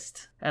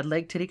tourist at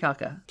Lake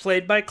Titicaca.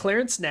 Played by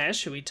Clarence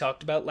Nash, who we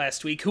talked about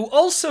last week, who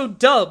also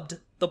dubbed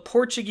the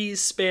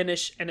Portuguese,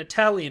 Spanish, and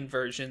Italian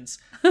versions.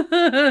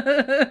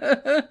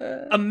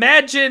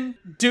 Imagine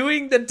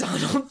doing the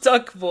Donald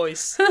Duck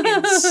voice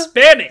in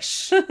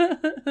Spanish.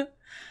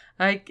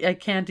 I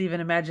can't even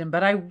imagine,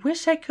 but I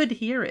wish I could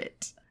hear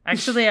it.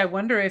 Actually, I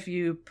wonder if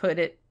you put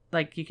it,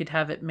 like, you could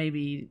have it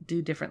maybe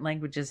do different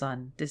languages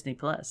on Disney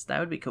Plus. That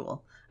would be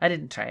cool. I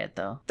didn't try it,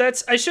 though.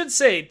 I should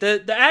say,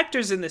 the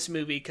actors in this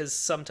movie, because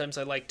sometimes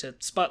I like to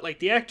spotlight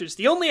the actors,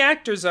 the only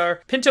actors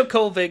are Pinto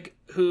Colvig,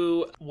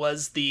 who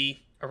was the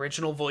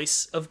original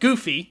voice of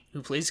Goofy,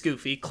 who plays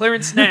Goofy,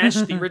 Clarence Nash,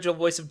 the original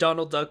voice of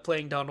Donald Duck,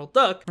 playing Donald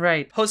Duck,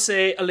 right?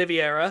 Jose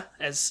Oliveira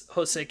as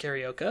Jose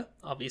Carioca,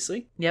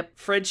 obviously. Yep.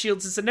 Fred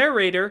Shields is the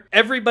narrator.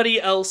 Everybody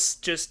else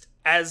just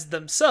as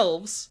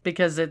themselves.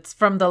 Because it's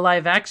from the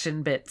live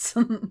action bits.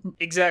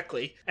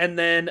 Exactly. And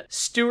then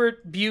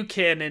Stuart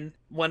Buchanan,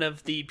 one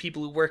of the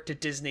people who worked at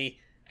Disney,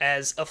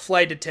 as a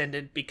flight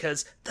attendant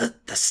because the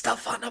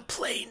stuff on a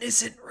plane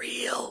isn't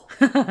real.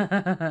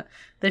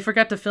 They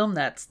forgot to film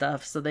that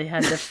stuff, so they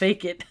had to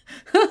fake it.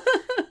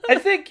 I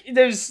think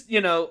there's,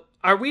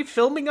 are we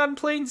filming on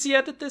planes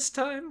yet at this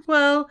time?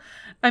 Well,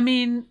 I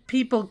mean,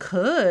 people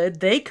could.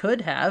 They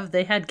could have.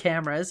 They had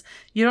cameras.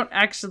 You don't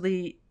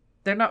actually...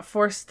 They're not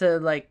forced to,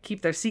 like,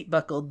 keep their seat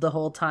buckled the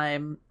whole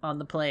time on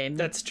the plane.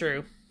 That's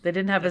true. They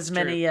didn't have as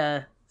many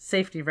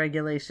safety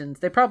regulations.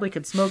 They probably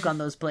could smoke on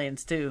those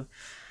planes, too.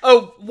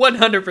 Oh,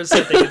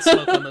 100% they could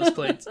smoke on those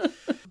planes.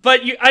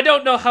 But I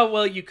don't know how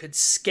well you could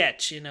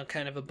sketch,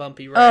 kind of a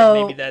bumpy ride.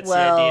 Maybe that's the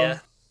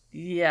idea.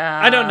 Yeah.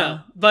 I don't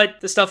know.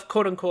 But the stuff,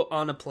 quote unquote,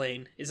 on a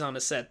plane is on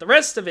a set. The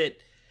rest of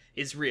it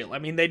is real. I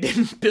mean, they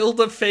didn't build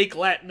a fake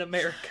Latin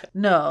America.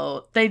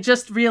 No, they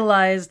just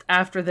realized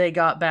after they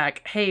got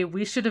back, hey,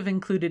 we should have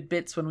included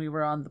bits when we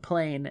were on the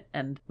plane,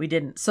 and we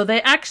didn't. So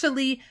they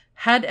actually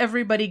had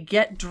everybody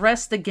get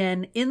dressed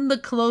again in the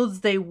clothes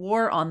they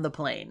wore on the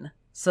plane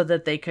so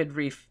that they could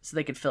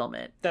film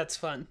it. That's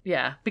fun.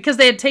 Yeah, because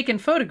they had taken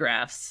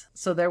photographs.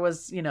 So there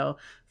was,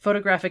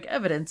 photographic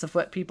evidence of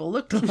what people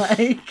looked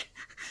like.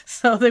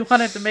 So they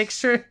wanted to make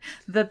sure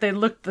that they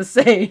looked the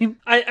same.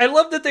 I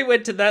love that they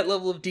went to that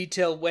level of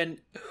detail when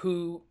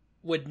who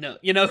would know?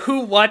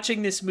 Who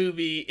watching this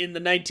movie in the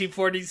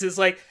 1940s is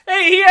like,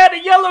 hey, he had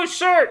a yellow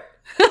shirt!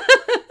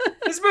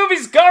 This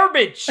movie's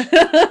garbage!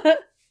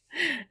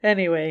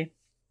 Anyway,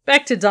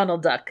 back to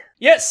Donald Duck.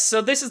 Yes,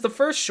 so this is the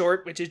first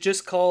short, which is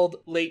just called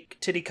Lake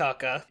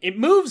Titicaca. It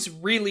moves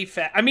really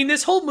fast. I mean,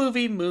 this whole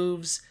movie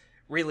moves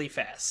really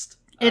fast.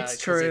 It's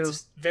true.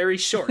 It's very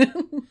short.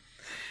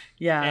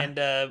 Yeah.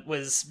 And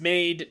was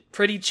made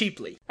pretty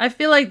cheaply. I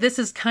feel like this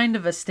is kind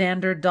of a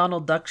standard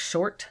Donald Duck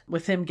short,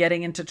 with him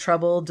getting into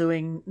trouble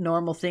doing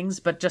normal things,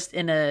 but just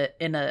in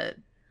a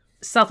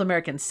South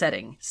American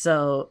setting.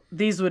 So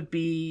these would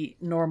be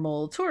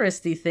normal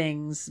touristy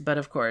things, but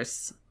of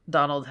course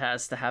Donald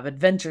has to have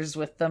adventures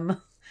with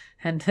them,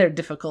 and they're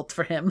difficult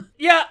for him.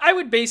 Yeah, I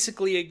would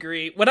basically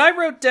agree. What I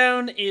wrote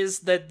down is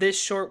that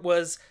this short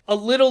was a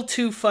little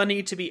too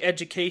funny to be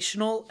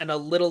educational, and a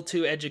little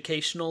too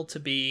educational to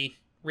be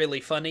really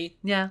funny.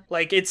 Yeah.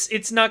 Like,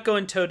 it's not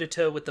going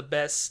toe-to-toe with the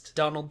best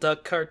Donald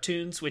Duck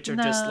cartoons, which are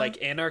just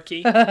like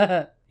anarchy.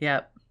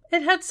 Yeah.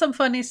 It had some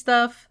funny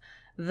stuff.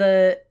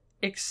 The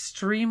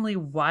extremely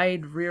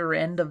wide rear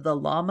end of the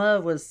llama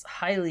was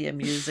highly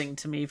amusing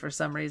to me for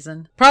some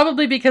reason.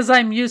 Probably because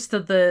I'm used to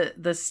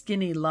the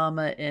skinny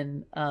llama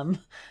in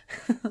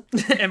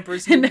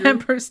Emperor's New Groove.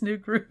 Emperor's New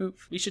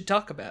Groove. We should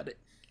talk about it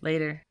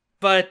Later.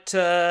 But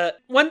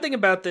one thing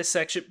about this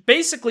section,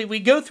 basically we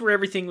go through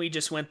everything we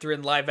just went through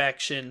in live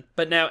action,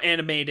 but now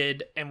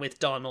animated and with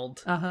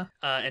Donald.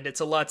 And it's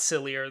a lot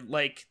sillier.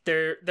 Like,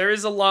 there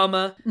is a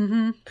llama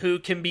who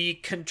can be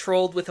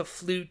controlled with a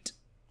flute,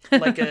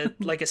 like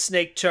a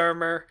snake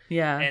charmer.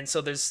 Yeah. And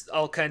so there's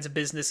all kinds of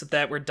business with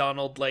that, where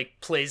Donald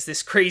plays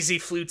this crazy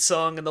flute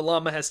song and the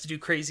llama has to do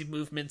crazy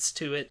movements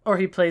to it. Or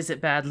he plays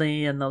it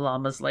badly and the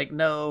llama's like,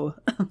 no.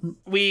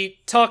 We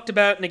talked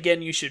about, and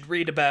again you should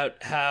read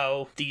about,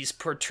 how these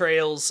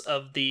portrayals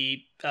of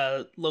the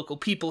local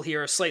people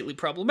here are slightly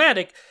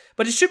problematic,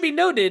 but it should be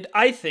noted,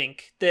 I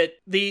think, that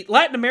the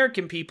Latin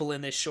American people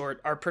in this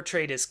short are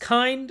portrayed as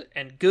kind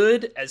and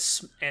good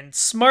and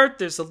smart.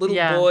 There's a little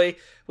boy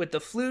with the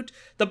flute.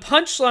 The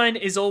punchline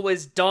is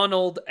always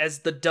Donald as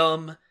the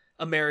dumb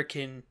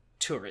American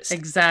tourist.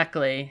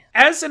 Exactly.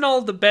 As in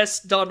all the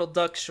best Donald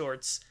Duck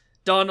shorts,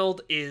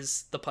 Donald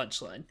is the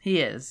punchline.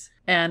 He is.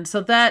 And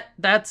so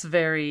that's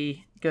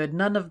very good.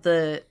 None of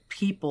the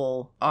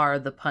people are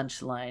the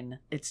punchline.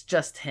 It's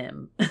just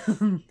him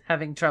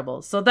having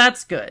trouble. So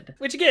that's good.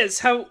 Which again is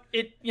how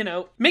it,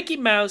 Mickey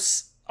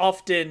Mouse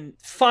often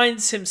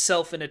finds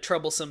himself in a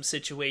troublesome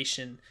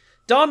situation.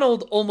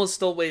 Donald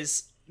almost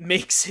always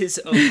makes his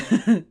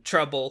own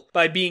trouble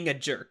by being a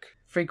jerk.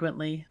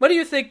 Frequently. What do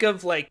you think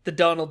of, the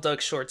Donald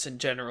Duck shorts in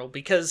general?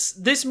 Because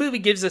this movie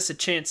gives us a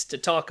chance to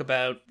talk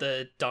about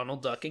the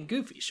Donald Duck and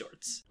Goofy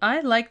shorts. I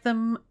like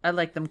them. I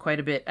like them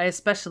quite a bit. I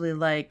especially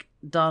like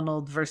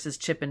Donald versus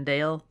Chip and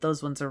Dale.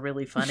 Those ones are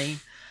really funny.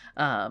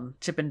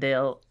 Chip and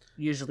Dale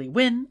usually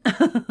win.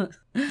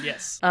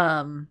 Yes.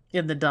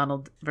 In the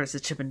Donald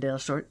versus Chip and Dale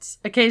shorts.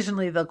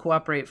 Occasionally they'll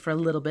cooperate for a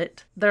little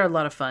bit. They're a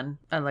lot of fun.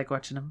 I like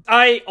watching them.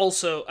 I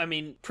also,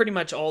 pretty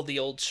much all the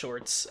old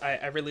shorts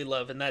I really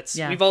love, and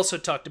we've also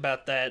talked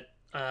about that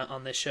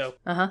on this show.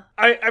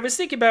 I was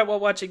thinking about while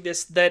watching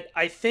this that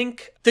I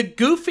think the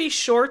Goofy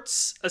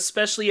shorts,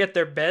 especially at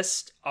their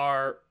best,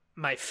 are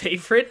my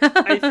favorite.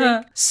 I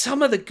think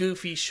some of the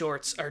Goofy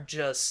shorts are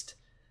just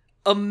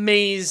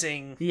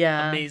amazing.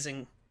 Yeah.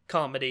 Amazing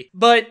comedy.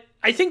 But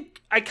I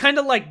think I kind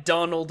of like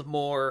Donald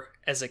more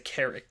as a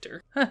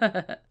character.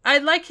 I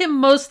like him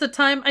most of the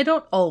time. I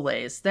don't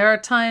always. There are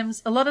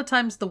times, a lot of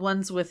times the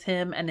ones with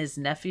him and his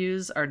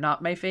nephews are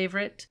not my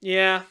favorite.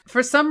 Yeah.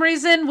 For some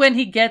reason, when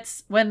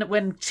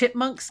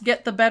chipmunks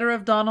get the better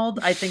of Donald,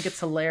 I think it's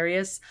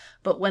hilarious.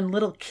 But when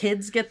little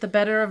kids get the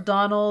better of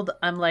Donald,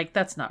 I'm like,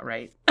 that's not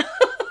right.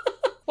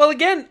 Well,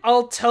 again,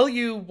 I'll tell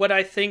you what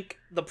I think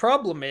the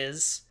problem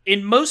is,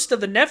 in most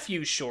of the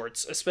nephew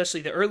shorts,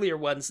 especially the earlier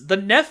ones, the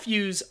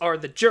nephews are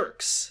the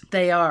jerks.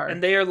 They are.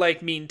 And they are,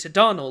 like, mean to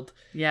Donald.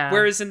 Yeah.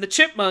 Whereas in the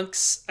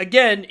Chipmunks,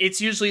 again,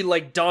 it's usually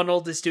like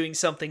Donald is doing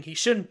something he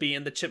shouldn't be,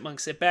 and the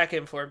Chipmunks sit back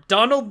in for him.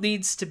 Donald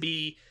needs to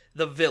be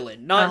the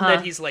villain. Not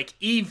that he's, like,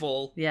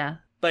 evil. Yeah.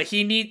 But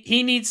he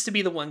needs to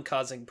be the one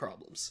causing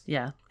problems.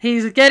 Yeah.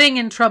 He's getting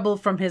in trouble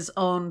from his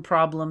own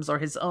problems or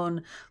his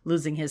own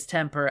losing his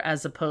temper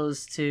as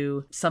opposed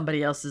to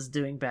somebody else's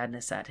doing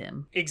badness at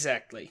him.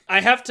 Exactly.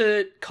 I have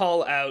to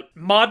call out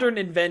Modern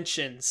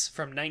Inventions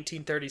from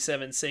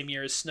 1937, same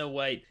year as Snow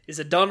White, is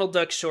a Donald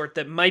Duck short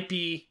that might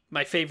be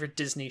my favorite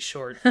Disney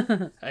short.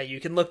 You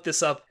can look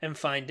this up and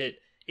find it.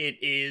 It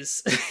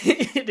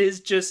is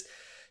just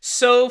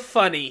so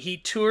funny. He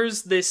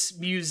tours this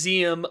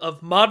museum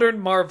of modern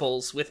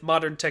marvels with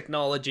modern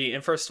technology.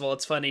 And first of all,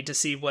 it's funny to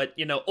see what,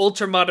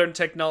 ultra modern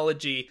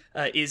technology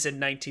is in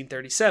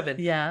 1937.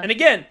 Yeah. And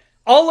again,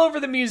 all over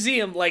the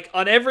museum, like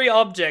on every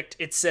object,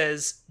 it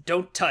says,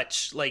 don't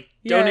touch, like,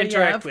 don't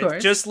interact with,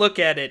 course. Just look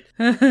at it.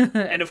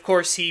 And of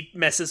course, he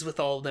messes with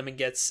all of them and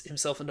gets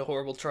himself into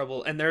horrible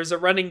trouble. And there's a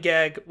running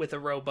gag with a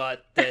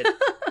robot that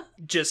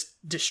just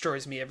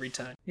destroys me every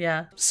time.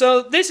 Yeah.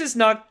 So this is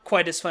not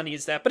quite as funny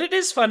as that, but it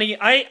is funny.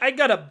 I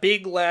got a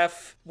big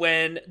laugh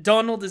when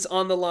Donald is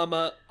on the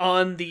llama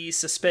on the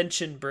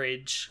suspension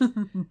bridge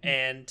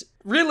and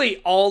really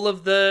all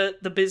of the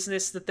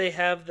business that they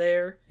have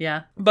there.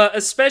 Yeah. But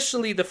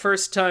especially the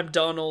first time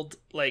Donald,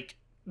 like,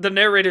 the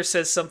narrator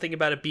says something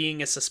about it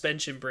being a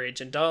suspension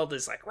bridge, and Donald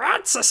is like, "We're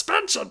on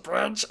suspension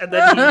bridge," and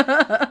then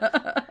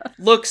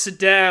he looks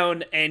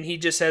down, and he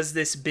just has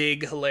this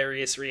big,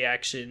 hilarious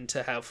reaction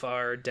to how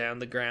far down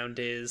the ground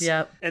is.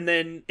 Yep. And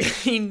then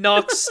he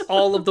knocks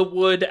all of the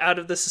wood out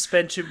of the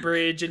suspension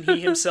bridge, and he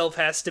himself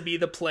has to be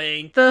the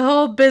plank. The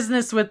whole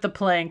business with the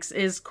planks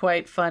is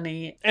quite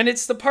funny. And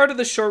it's the part of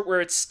the short where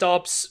it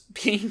stops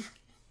being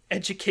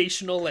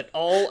educational at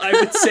all, I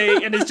would say,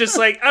 and it's just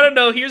like, I don't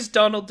know, here's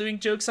Donald doing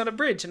jokes on a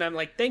bridge, and I'm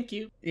like, thank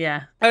you.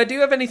 Yeah. Do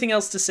you have anything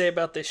else to say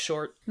about this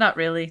short? Not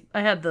really.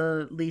 I had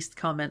the least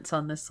comments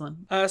on this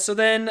one. So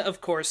then, of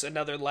course,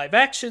 another live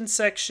action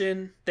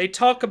section. They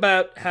talk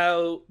about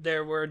how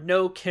there were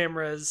no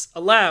cameras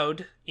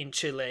allowed in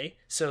Chile,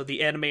 so the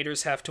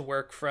animators have to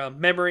work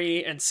from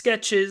memory and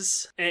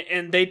sketches,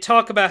 and they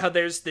talk about how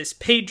there's this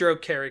Pedro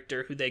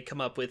character who they come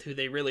up with, who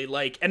they really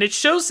like, and it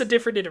shows the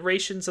different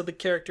iterations of the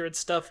character and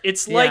stuff.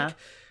 It's like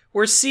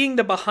we're seeing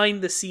the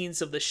behind the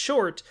scenes of the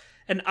short,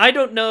 and I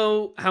don't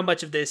know how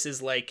much of this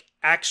is like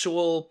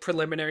actual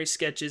preliminary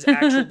sketches,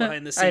 actual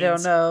behind the scenes. I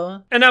don't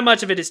know. And how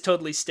much of it is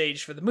totally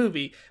staged for the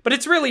movie, but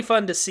it's really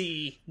fun to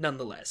see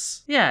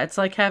nonetheless. Yeah, it's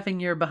like having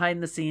your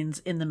behind the scenes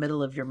in the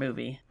middle of your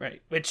movie.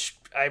 Right, which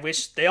I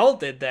wish they all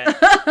did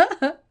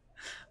that.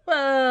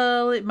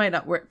 Well, it might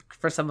not work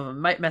for some of them.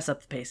 It might mess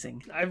up the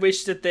pacing. I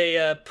wish that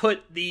they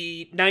put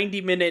the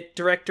 90-minute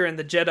Director and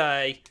the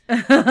Jedi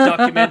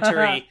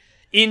documentary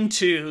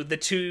into the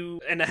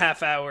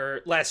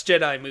 2.5-hour Last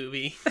Jedi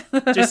movie,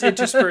 just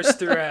interspersed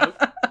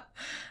throughout.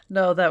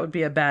 No, that would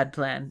be a bad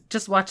plan.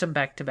 Just watch them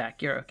back to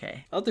back. You're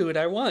okay. I'll do what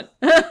I want.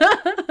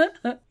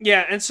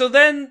 Yeah, and so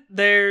then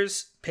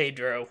there's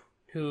Pedro,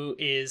 who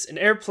is an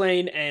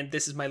airplane, and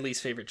this is my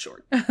least favorite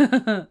short.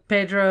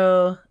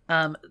 Pedro,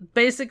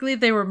 basically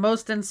they were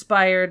most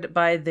inspired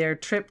by their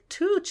trip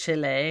to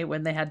Chile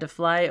when they had to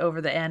fly over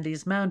the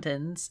Andes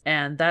Mountains,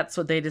 and that's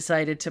what they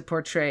decided to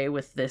portray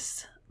with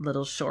this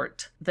little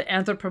short. The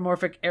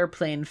anthropomorphic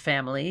airplane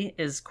family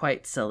is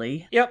quite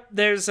silly. Yep,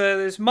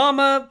 there's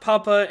Mama,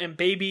 Papa, and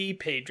baby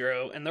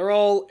Pedro, and they're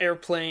all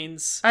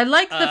airplanes. I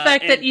like the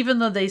fact that even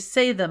though they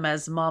say them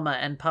as Mama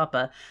and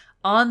Papa,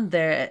 on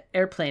their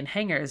airplane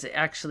hangars it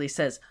actually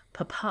says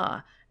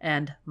Papa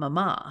and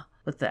Mama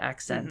with the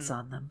accents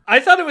on them. I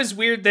thought it was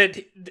weird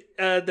that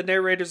the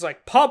narrator's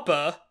like,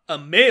 Papa, a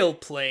male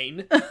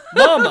plane,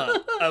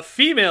 Mama, a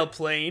female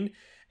plane,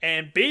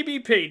 and baby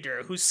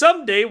Pedro, who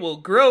someday will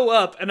grow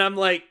up. And I'm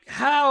like,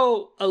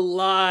 how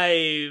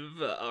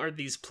alive are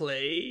these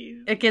plays?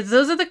 Kids,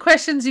 those are the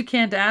questions you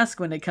can't ask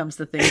when it comes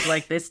to things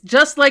like this.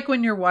 Just like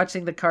when you're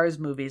watching the Cars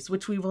movies,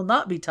 which we will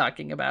not be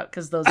talking about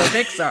because those are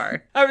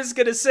Pixar. I was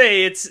going to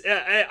say,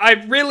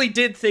 I really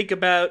did think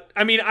about,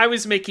 I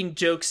was making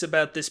jokes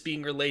about this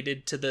being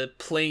related to the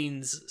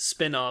Planes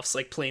spin-offs,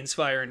 like Planes,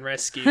 Fire, and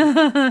Rescue,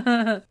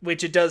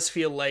 which it does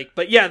feel like.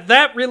 But yeah,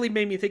 that really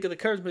made me think of the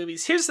Cars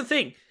movies. Here's the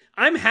thing.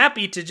 I'm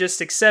happy to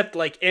just accept,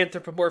 like,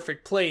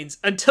 anthropomorphic planes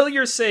until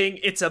you're saying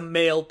it's a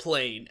male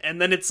plane.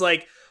 And then it's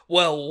like,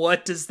 well,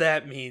 what does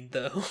that mean,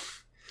 though?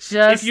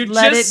 Just if you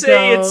let just it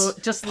say go. it's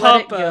Just Papa,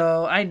 let it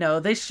go. I know.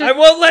 They should. I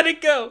won't let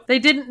it go. They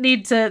didn't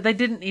need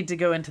to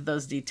go into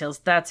those details,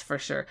 that's for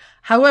sure.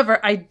 However,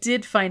 I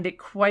did find it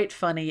quite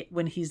funny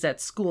when he's at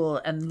school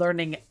and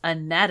learning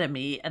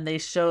anatomy and they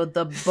showed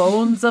the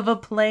bones of a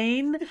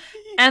plane,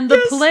 and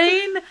the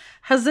plane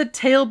has a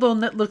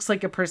tailbone that looks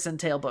like a person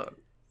tailbone.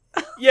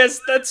 Yes,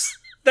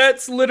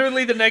 that's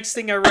literally the next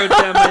thing I wrote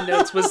down my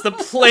notes was the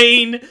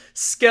plane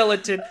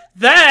skeleton.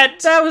 That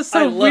was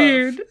so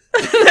weird.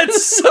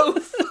 That's so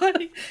funny.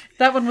 funny.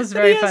 That one was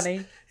very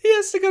funny. He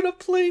has to go to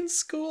plane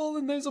school,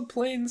 and there's a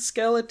plane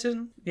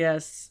skeleton.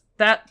 Yes.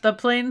 The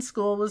plane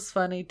school was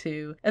funny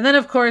too. And then,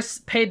 of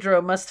course,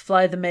 Pedro must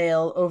fly the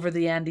mail over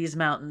the Andes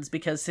Mountains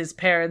because his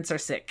parents are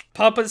sick.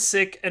 Papa's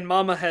sick, and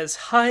Mama has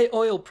high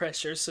oil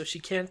pressure, so she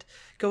can't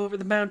go over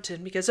the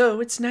mountain because,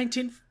 it's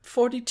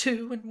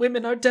 1942 and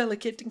women are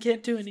delicate and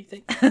can't do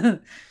anything.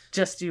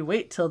 Just you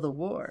wait till the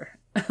war.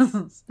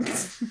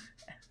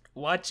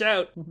 Watch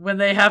out. When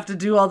they have to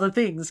do all the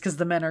things because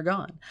the men are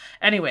gone.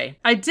 Anyway,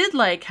 I did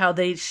like how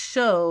they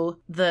show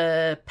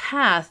the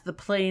path the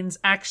planes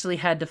actually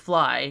had to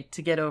fly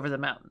to get over the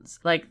mountains.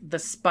 Like the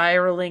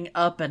spiraling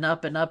up and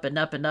up and up and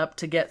up and up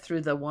to get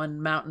through the one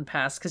mountain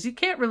pass. Because you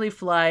can't really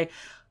fly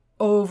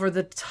over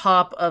the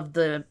top of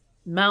the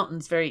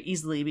mountains very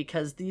easily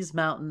because these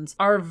mountains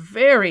are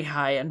very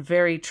high and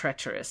very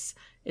treacherous.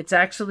 It's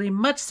actually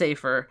much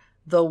safer,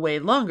 though way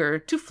longer,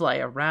 to fly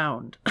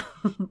around.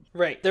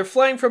 Right. They're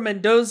flying from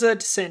Mendoza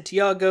to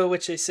Santiago,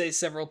 which they say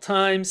several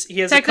times. He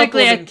has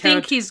Technically, a couple of I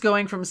think he's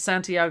going from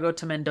Santiago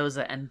to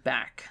Mendoza and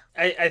back.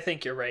 I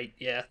think you're right,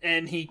 yeah.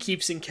 And he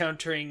keeps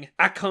encountering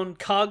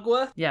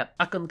Aconcagua. Yeah,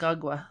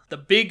 Aconcagua. The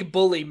big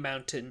bully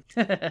mountain,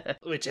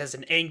 which has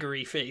an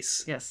angry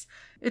face. Yes.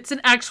 It's an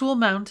actual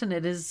mountain.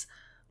 It is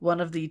one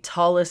of the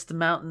tallest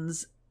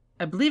mountains.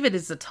 I believe it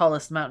is the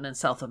tallest mountain in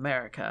South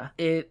America.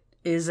 It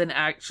is an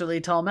actually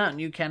tall mountain.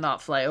 You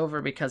cannot fly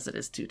over because it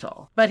is too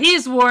tall. But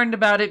he's warned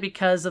about it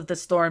because of the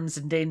storms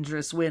and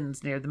dangerous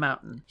winds near the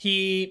mountain.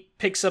 He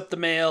picks up the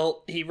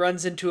mail. He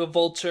runs into a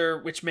vulture,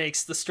 which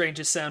makes the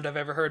strangest sound I've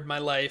ever heard in my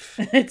life.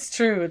 It's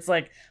true. It's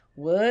like,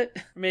 what?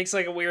 It makes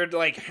like a weird,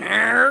 like,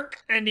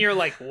 hark, and you're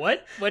like,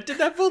 what? What did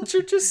that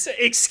vulture just say?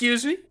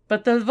 Excuse me?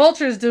 But the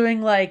vulture's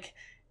doing, like,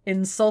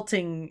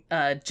 insulting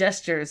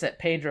gestures at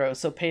Pedro,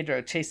 so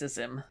Pedro chases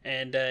him.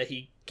 And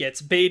he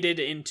gets baited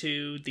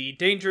into the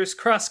dangerous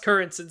cross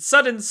currents and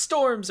sudden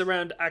storms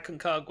around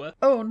Aconcagua.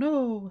 Oh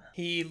no.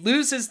 He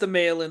loses the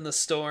mail in the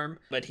storm,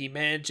 but he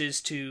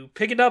manages to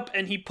pick it up,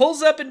 and he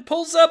pulls up,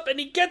 and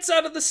he gets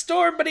out of the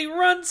storm, but he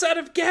runs out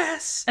of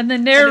gas. And the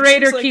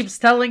narrator keeps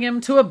telling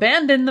him to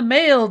abandon the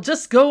mail.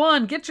 Just go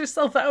on, get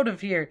yourself out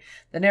of here.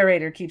 The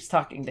narrator keeps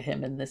talking to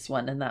him in this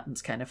one, and that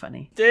one's kind of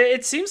funny.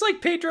 It seems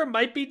like Pedro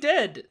might be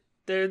dead.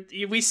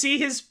 We see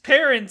his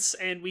parents,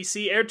 and we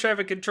see air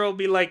traffic control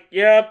be like,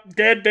 "Yep,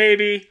 dead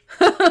baby."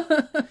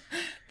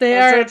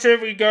 That's it.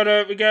 We got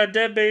a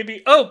dead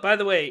baby. Oh, by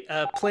the way,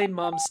 plain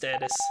mom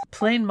status.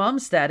 Plain mom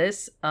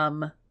status.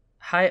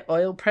 High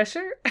oil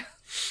pressure,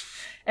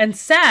 and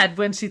sad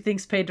when she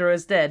thinks Pedro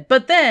is dead.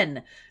 But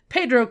then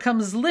Pedro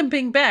comes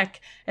limping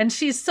back, and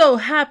she's so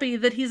happy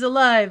that he's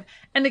alive,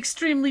 and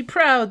extremely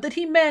proud that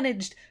he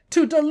managed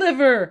to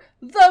deliver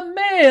the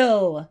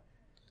mail.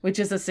 Which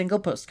is a single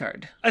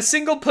postcard. A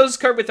single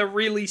postcard with a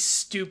really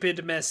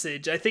stupid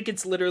message. I think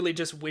it's literally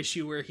just wish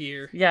you were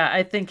here. Yeah,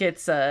 I think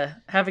it's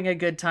having a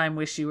good time,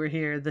 wish you were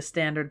here, the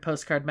standard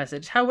postcard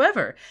message.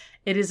 However,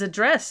 it is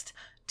addressed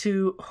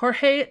to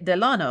Jorge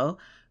Delano,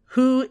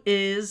 who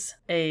is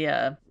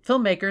a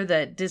filmmaker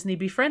that Disney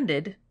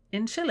befriended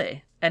in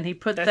Chile. And he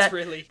put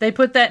they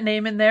put that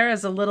name in there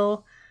as a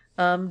little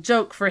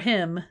joke for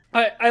him.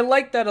 I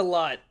like that a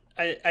lot.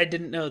 I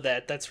didn't know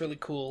that. That's really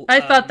cool.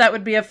 I thought that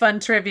would be a fun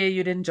trivia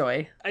you'd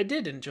enjoy. I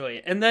did enjoy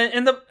it. And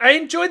I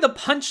enjoyed the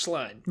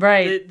punchline.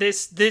 Right.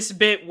 This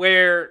bit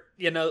where,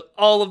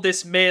 all of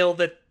this mail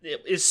that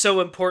is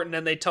so important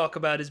and they talk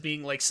about as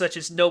being like such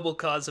a noble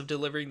cause of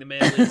delivering the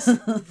mail is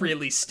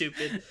really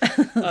stupid.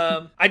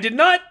 I did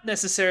not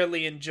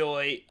necessarily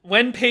enjoy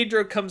when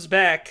Pedro comes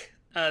back,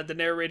 the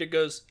narrator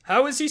goes,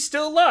 "How is he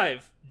still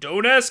alive?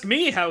 Don't ask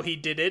me how he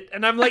did it."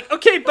 And I'm like,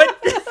 okay, but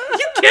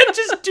you can't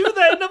just do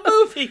that in a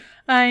movie.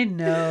 I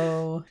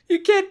know.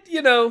 You can't,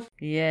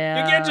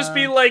 Yeah. You can't just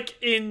be like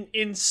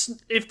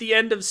if the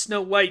end of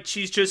Snow White,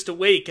 she's just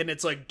awake and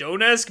it's like,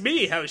 don't ask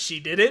me how she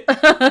did it.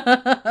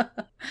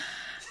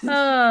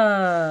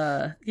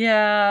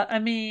 Yeah, I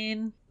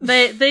mean,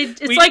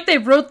 it's like they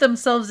wrote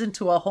themselves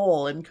into a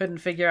hole and couldn't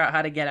figure out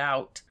how to get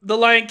out. The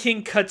Lion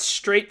King cuts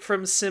straight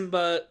from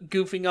Simba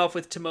goofing off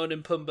with Timon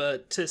and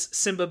Pumbaa to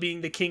Simba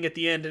being the king at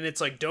the end, and it's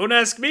like, don't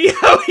ask me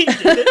how he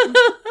did it.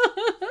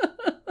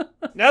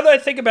 Now that I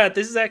think about it,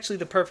 this is actually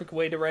the perfect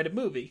way to write a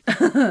movie.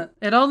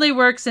 It only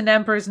works in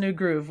Emperor's New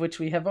Groove, which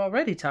we have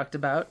already talked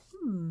about.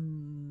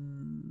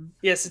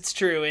 Yes, it's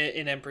true.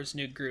 In Emperor's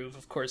New Groove,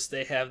 of course,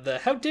 they have the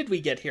 "How did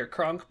we get here,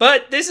 Kronk?"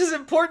 But this is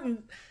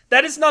important.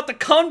 That is not the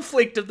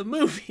conflict of the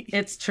movie.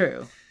 It's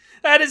true.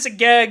 That is a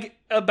gag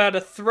about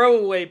a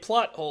throwaway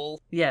plot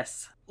hole.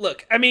 Yes.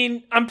 Look, I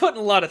mean, I'm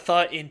putting a lot of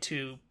thought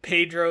into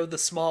Pedro, the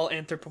small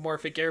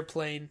anthropomorphic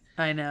airplane.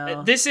 I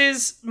know. This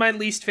is my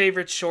least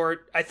favorite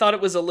short. I thought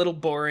it was a little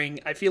boring.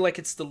 I feel like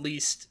it's the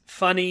least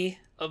funny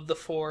of the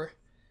four.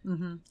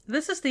 Mm-hmm.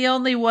 This is the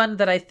only one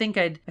that I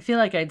feel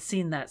like I'd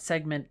seen that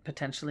segment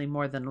potentially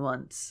more than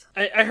once.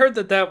 I heard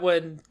that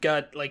one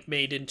got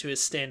made into a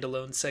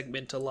standalone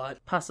segment a lot.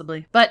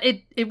 Possibly. But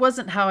it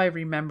wasn't how I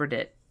remembered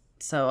it.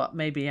 So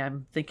maybe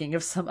I'm thinking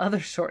of some other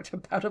short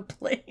about a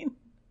plane.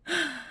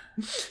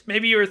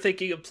 Maybe you were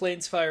thinking of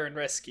Planes, Fire, and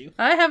Rescue.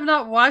 I have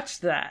not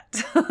watched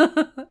that.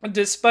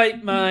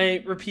 Despite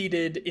my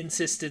repeated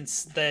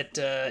insistence that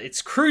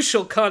it's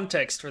crucial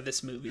context for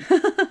this movie.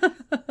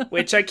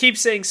 Which I keep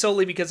saying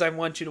solely because I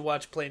want you to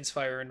watch Planes,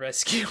 Fire, and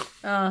Rescue.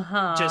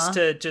 Uh-huh.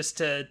 Just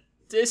to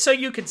so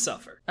you can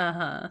suffer.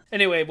 Uh-huh.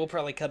 Anyway, we'll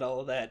probably cut all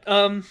of that.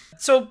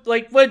 So,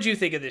 like, what did you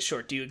think of this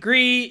short? Do you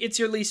agree it's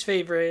your least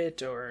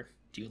favorite, or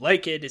do you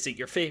like it? Is it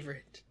your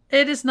favorite?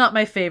 It is not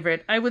my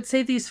favorite. I would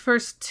say these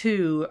first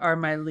two are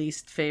my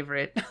least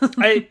favorite.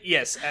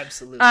 Yes,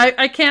 absolutely.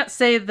 I can't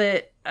say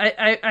that...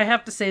 I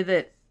have to say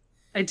that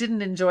I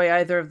didn't enjoy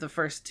either of the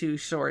first two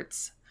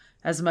shorts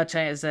as much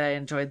as I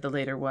enjoyed the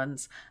later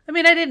ones. I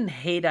mean, I didn't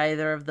hate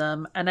either of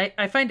them, and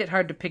I find it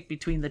hard to pick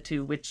between the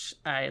two which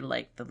I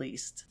like the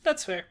least.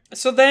 That's fair.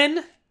 So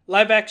then,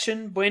 live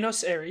action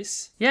Buenos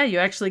Aires. Yeah, you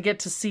actually get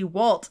to see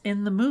Walt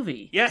in the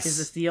movie. Yes. Is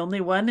this the only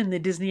one in the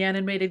Disney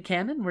animated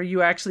canon where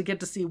you actually get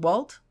to see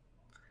Walt?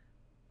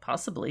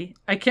 Possibly.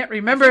 I can't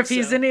remember if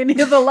he's in any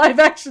of the live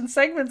action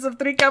segments of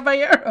Three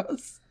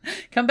Caballeros.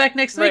 Come back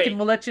next week and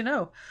we'll let you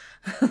know.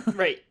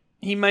 Right.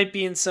 He might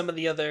be in some of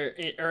the other,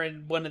 or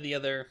in one of the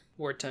other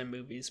wartime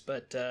movies,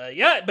 but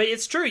yeah, but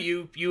it's true.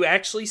 You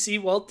actually see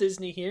Walt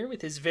Disney here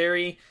with his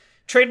very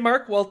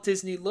trademark Walt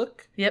Disney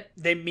look. Yep.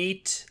 They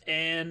meet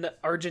an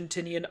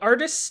Argentinian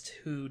artist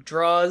who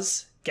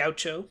draws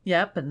Gaucho.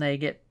 Yep, and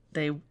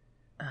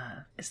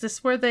is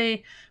this where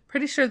they...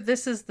 Pretty sure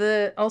this is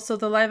also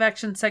the live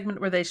action segment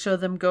where they show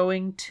them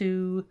going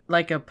to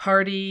like a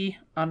party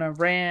on a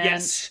ranch.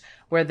 Yes.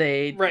 Where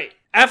they... Right.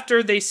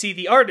 After they see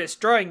the artist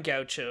drawing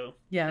Gaucho,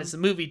 yeah, as the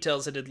movie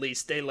tells it at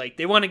least, they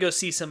want to go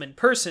see some in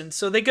person,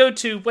 so they go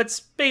to what's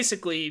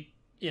basically,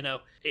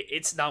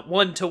 it's not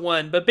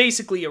one-to-one, but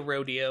basically a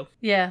rodeo.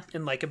 Yeah.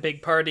 And like a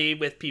big party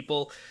with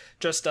people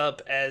dressed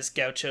up as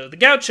Gaucho. The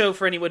Gaucho,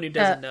 for anyone who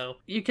doesn't know.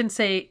 You can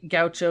say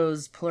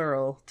Gauchos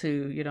plural,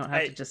 too. You don't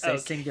have to just say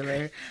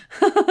singular.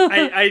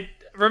 I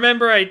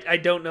remember, I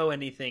don't know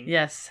anything.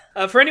 Yes.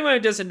 For anyone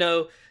who doesn't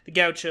know, the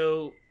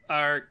Gaucho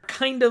are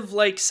kind of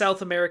like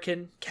South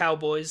American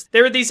cowboys.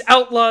 They were these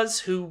outlaws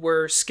who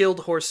were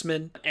skilled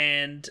horsemen,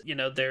 and,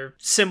 they're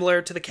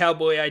similar to the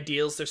cowboy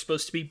ideals. They're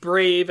supposed to be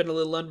brave and a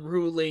little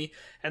unruly,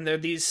 and they're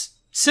these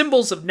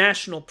symbols of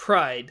national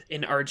pride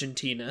in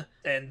Argentina,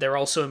 and they're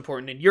also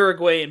important in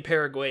Uruguay and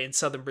Paraguay and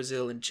southern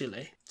Brazil and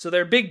Chile. So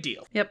they're a big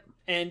deal. Yep.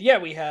 And yeah,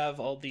 we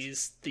have all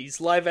these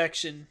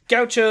live-action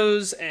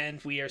gauchos,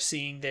 and we are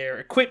seeing their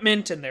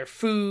equipment and their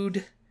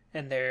food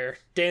and their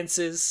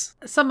dances.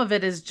 Some of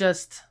it is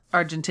just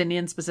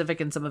Argentinian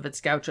specific and some of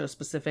it's Gaucho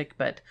specific,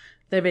 but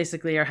they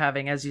basically are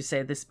having, as you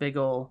say, this big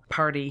ol'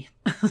 party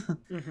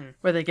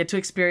where they get to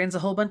experience a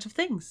whole bunch of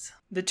things.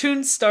 The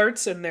tune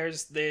starts and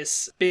there's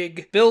this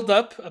big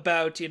build-up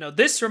about,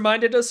 this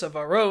reminded us of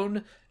our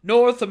own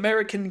North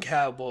American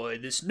cowboy,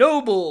 this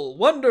noble,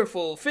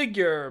 wonderful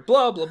figure,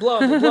 blah, blah, blah,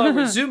 blah, blah.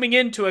 We're zooming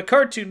into a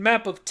cartoon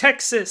map of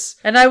Texas.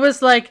 And I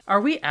was like,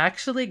 are we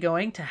actually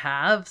going to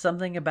have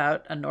something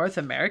about a North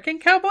American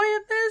cowboy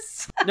in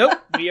this? Nope,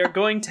 we are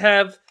going to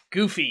have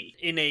Goofy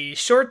in a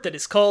short that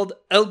is called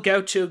El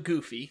Gaucho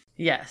Goofy.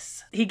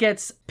 Yes. He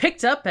gets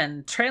picked up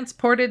and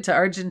transported to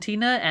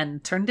Argentina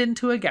and turned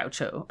into a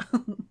gaucho.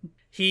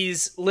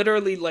 He's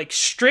literally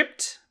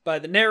stripped by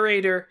the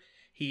narrator.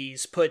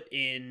 He's put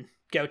in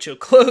gaucho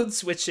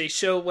clothes, which they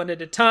show one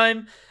at a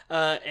time.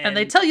 And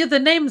they tell you the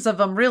names of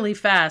them really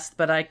fast,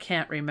 but I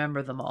can't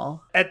remember them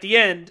all. At the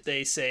end,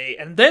 they say,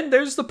 and then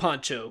there's the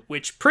poncho,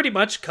 which pretty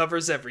much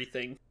covers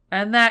everything.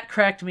 And that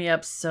cracked me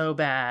up so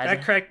bad.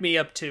 That cracked me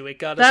up too. It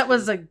got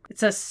us.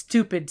 It's a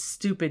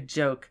stupid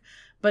joke,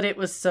 but it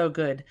was so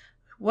good.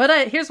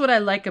 Here's what I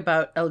like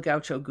about El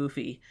Gaucho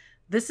Goofy.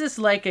 This is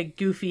like a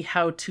Goofy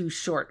how-to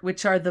short,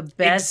 which are the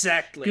best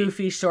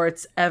Goofy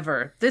shorts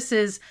ever. This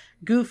is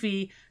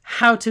Goofy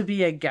how to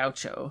be a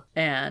gaucho,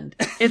 and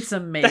it's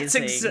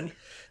amazing.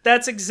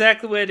 That's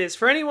exactly what it is.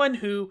 For anyone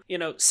who,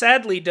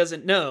 sadly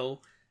doesn't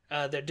know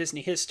their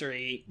Disney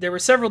history, there were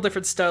several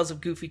different styles of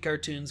Goofy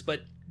cartoons,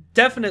 but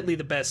definitely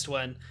the best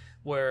one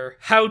were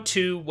how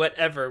to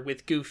whatever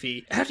with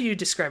Goofy. How do you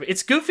describe it?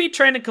 It's Goofy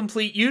trying to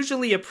complete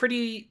usually a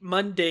pretty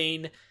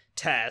mundane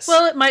task.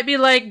 Well, it might be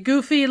like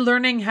Goofy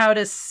learning how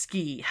to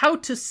ski. How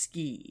to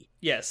ski.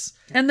 Yes.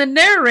 And the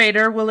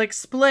narrator will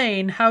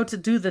explain how to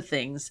do the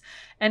things,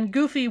 and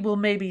Goofy will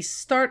maybe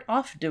start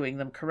off doing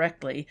them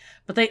correctly,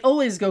 but they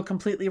always go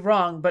completely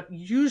wrong, but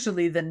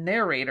usually the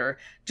narrator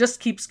just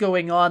keeps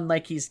going on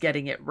like he's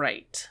getting it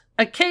right.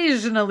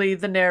 Occasionally,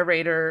 the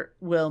narrator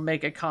will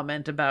make a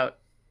comment about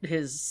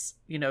his,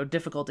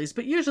 difficulties,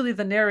 but usually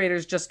the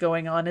narrator's just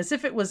going on as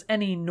if it was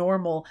any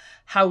normal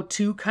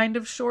how-to kind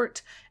of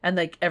short,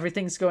 and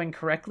everything's going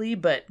correctly,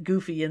 but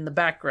Goofy in the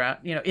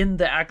background, in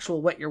the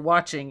actual what you're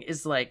watching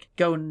is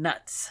go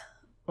nuts,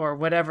 or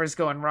whatever's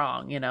going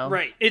wrong,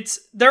 Right.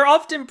 They're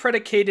often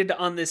predicated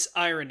on this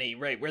irony,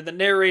 right, where the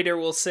narrator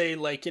will say,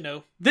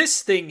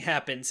 this thing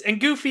happens, and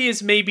Goofy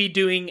is maybe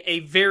doing a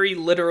very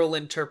literal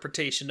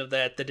interpretation of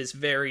that is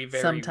very,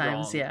 very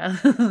sometimes, wrong.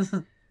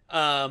 yeah.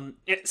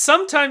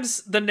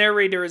 Sometimes the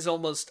narrator is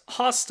almost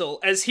hostile,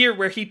 as here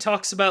where he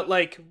talks about,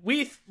 like,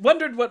 we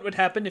wondered what would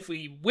happen if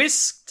we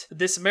whisked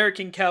this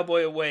American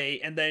cowboy away,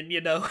 and then,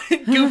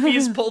 Goofy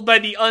is pulled by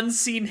the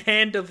unseen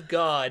hand of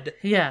God.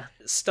 Yeah.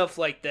 Stuff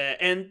like that.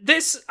 And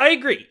this, I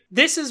agree.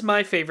 This is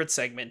my favorite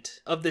segment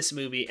of this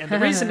movie, and the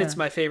reason it's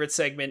my favorite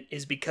segment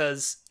is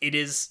because it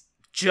is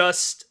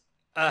just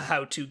a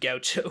how-to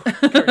Gaucho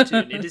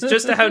cartoon. It is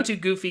just a how-to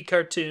Goofy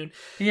cartoon.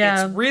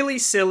 Yeah. It's really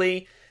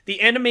silly.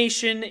 The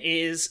animation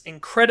is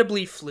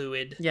incredibly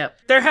fluid.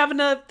 Yep. They're having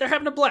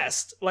a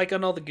blast, like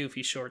on all the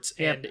Goofy shorts,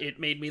 and Yep. it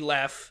made me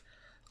laugh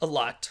a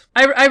lot.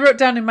 I wrote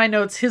down in my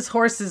notes, his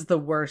horse is the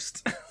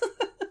worst.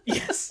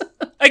 Yes.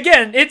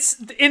 Again,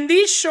 it's in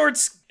these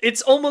shorts,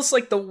 it's almost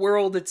like the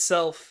world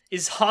itself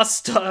is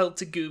hostile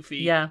to Goofy.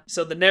 Yeah.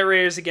 So the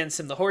narrator's against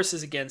him, the horse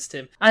is against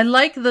him. I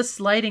like the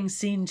sliding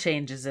scene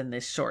changes in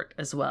this short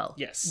as well.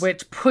 Yes.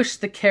 Which push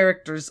the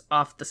characters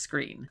off the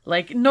screen.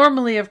 Like,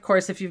 normally, of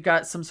course, if you've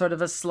got some sort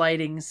of a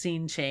sliding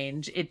scene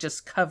change, it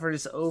just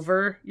covers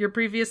over your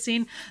previous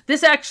scene.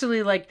 This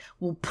actually,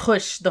 will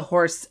push the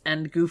horse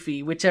and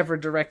Goofy, whichever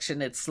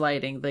direction it's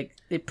sliding. Like,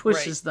 it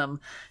pushes them.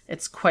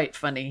 It's quite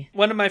funny.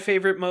 One of my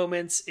favorite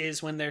moments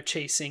is when they're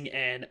chasing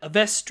an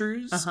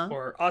avestruz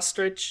or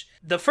ostrich.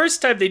 The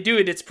first time they do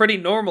it, it's pretty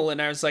normal,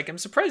 and I was like, I'm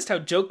surprised how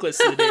jokeless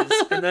it is.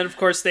 And then, of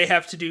course, they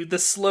have to do the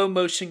slow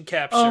motion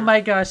capture. Oh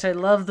my gosh, I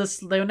love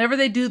this. Whenever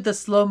they do the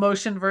slow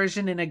motion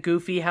version in a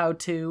Goofy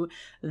how-to,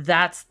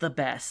 that's the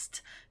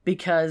best.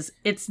 Because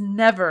it's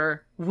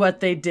never what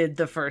they did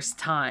the first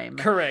time.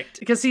 Correct.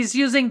 Because he's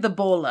using the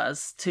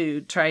bolas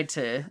to try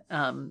to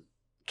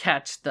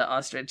catch the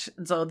ostrich.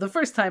 And so the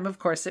first time, of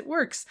course, it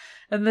works.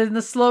 And then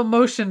the slow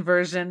motion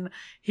version,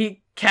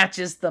 he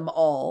catches them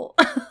all.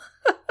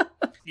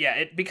 Yeah,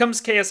 it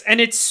becomes chaos, and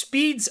it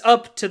speeds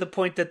up to the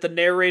point that the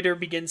narrator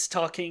begins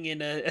talking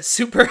in a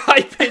super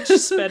high-pitched,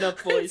 sped-up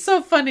voice. It's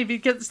so funny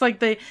because it's like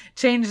they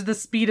change the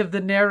speed of the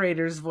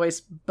narrator's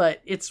voice,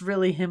 but it's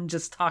really him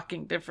just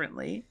talking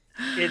differently.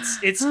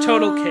 It's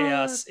total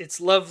chaos. It's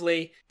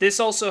lovely. This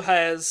also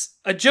has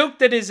a joke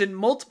that is in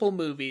multiple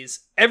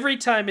movies. Every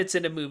time it's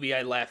in a movie,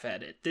 I laugh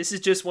at it. This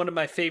is just one of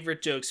my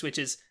favorite jokes, which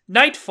is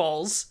night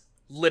falls.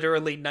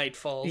 Literally night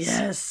falls.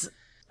 Yes.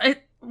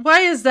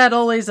 Why is that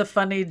always a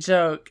funny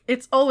joke?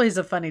 It's always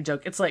a funny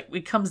joke. It's like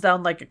it comes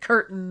down like a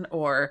curtain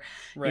or,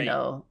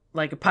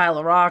 like a pile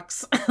of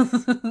rocks.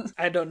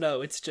 I don't know.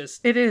 It's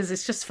just... It is.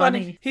 It's just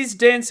funny. He's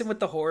dancing with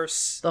the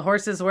horse. The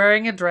horse is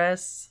wearing a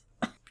dress.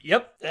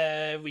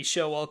 Yep. We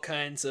show all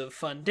kinds of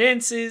fun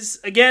dances.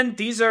 Again,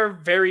 these are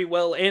very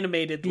well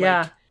animated.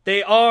 Yeah.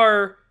 They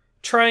are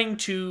trying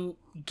to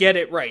get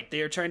it right.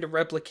 They are trying to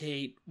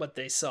replicate what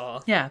they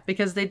saw. Yeah,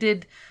 because they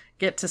did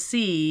get to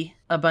see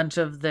a bunch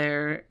of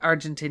their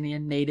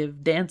Argentinian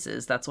native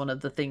dances. That's one of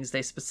the things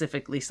they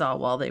specifically saw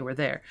while they were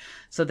there.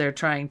 So they're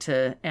trying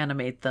to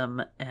animate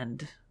them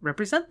and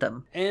represent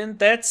them. And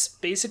that's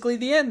basically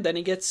the end. Then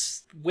he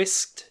gets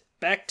whisked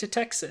back to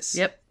Texas.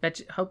 Yep.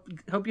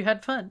 Hope you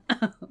had fun.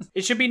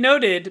 It should be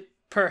noted,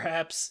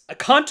 perhaps, a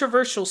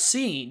controversial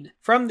scene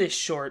from this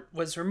short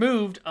was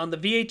removed on the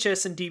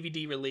VHS and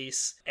DVD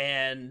release,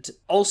 and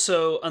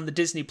also on the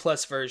Disney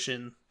Plus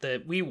version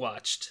that we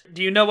watched.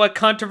 Do you know what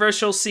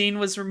controversial scene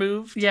was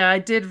removed? Yeah, I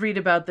did read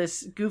about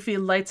this. Goofy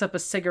lights up a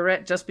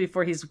cigarette just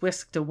before he's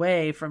whisked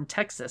away from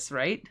Texas,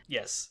 right?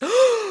 Yes.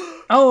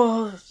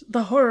 Oh,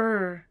 the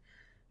horror.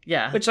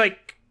 Yeah. Which,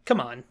 come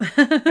on.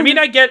 I mean,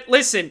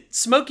 listen,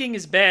 smoking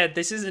is bad.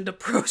 This isn't a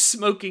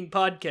pro-smoking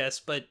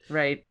podcast, but...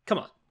 Right. Come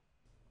on.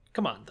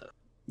 Come on, though.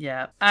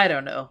 Yeah, I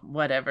don't know.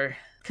 Whatever.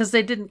 Because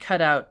they didn't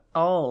cut out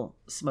all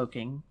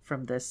smoking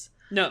from this.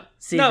 No.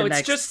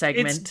 It's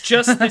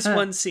just this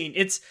one scene.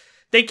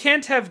 They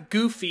can't have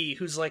Goofy,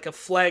 who's like a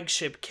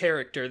flagship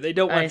character. They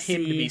don't want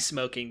him to be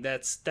smoking.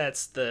 That's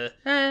the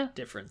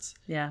difference.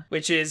 Yeah.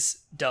 Which is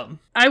dumb.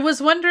 I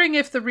was wondering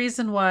if the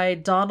reason why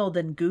Donald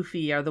and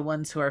Goofy are the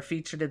ones who are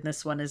featured in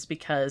this one is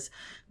because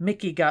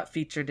Mickey got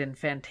featured in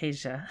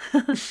Fantasia.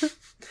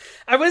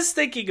 I was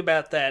thinking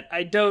about that.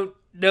 I don't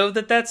know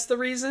that that's the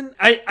reason.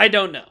 I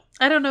don't know.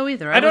 I don't know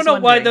either. I don't know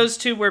why those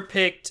two were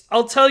picked.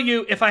 I'll tell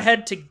you, if I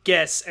had to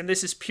guess, and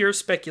this is pure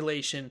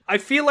speculation, I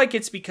feel like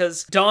it's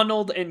because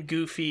Donald and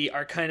Goofy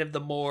are kind of the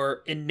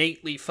more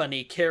innately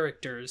funny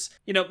characters.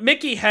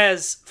 Mickey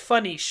has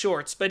funny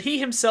shorts, but he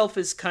himself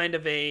is kind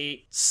of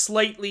a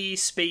slightly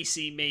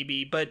spacey,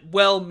 maybe, but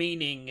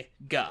well-meaning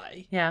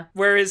guy. Yeah.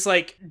 Whereas,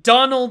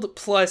 Donald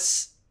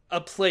plus a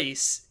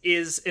place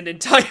is an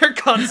entire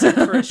concept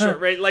for a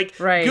short, right?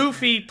 Right.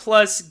 Goofy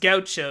plus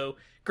Gaucho.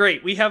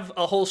 Great, we have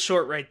a whole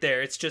short right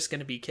there. It's just going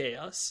to be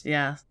chaos.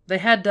 Yeah, they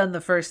had done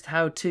the first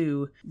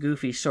how-to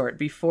Goofy short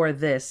before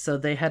this, so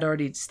they had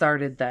already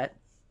started that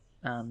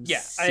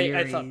series.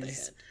 I thought they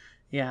had.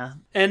 Yeah.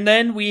 And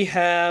then we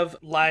have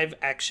live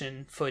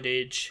action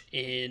footage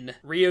in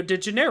Rio de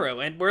Janeiro,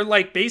 and we're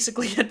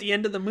basically at the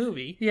end of the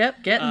movie.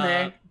 Yep, getting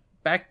there.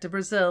 Back to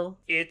Brazil.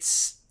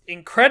 It's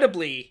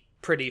incredibly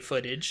pretty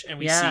footage, and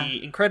we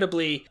see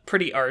incredibly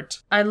pretty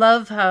art. I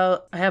love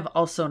how I have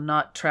also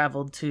not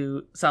traveled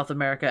to South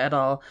America at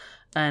all.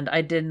 And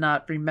I did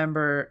not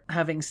remember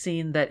having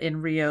seen that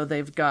in Rio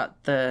they've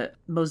got the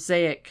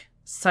mosaic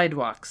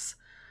sidewalks.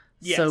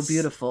 Yes. So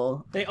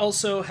beautiful. They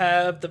also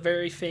have the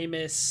very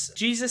famous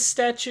Jesus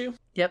statue.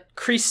 Yep.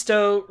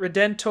 Cristo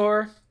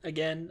Redentor.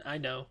 Again, I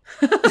know.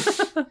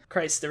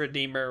 Christ the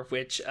Redeemer,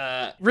 which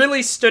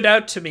really stood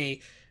out to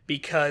me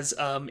because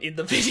in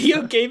the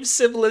video game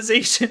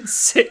Civilization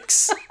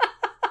 6,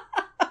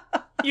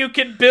 you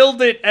can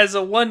build it as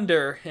a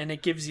wonder, and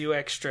it gives you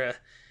extra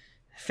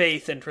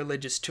faith and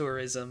religious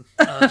tourism.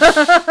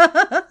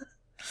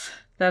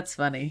 That's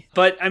funny.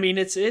 But, I mean,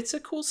 it's a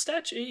cool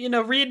statue. You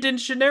know, Rio de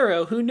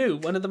Janeiro, who knew?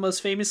 One of the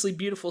most famously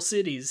beautiful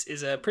cities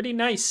is pretty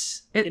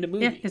nice in a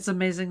movie. Yeah, it's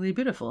amazingly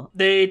beautiful.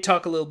 They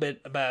talk a little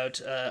bit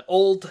about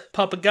old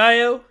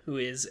Papagayo, who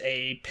is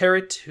a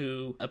parrot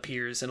who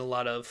appears in a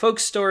lot of folk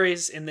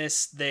stories. In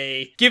this,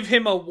 they give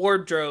him a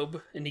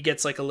wardrobe, and he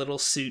gets like a little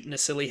suit and a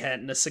silly hat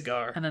and a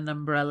cigar. And an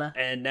umbrella.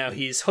 And now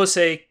he's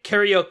Jose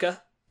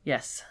Carioca.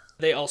 Yes.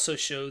 They also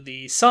show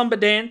the samba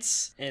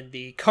dance and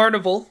the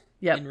carnival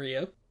in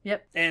Rio.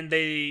 Yep. And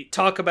they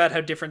talk about how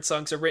different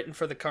songs are written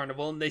for the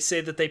carnival, and they say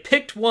that they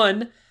picked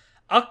one,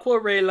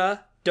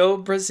 Aquarela do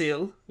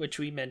Brasil, which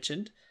we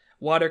mentioned,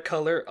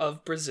 Watercolor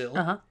of Brazil.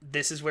 Uh-huh.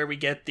 This is where we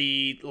get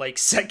the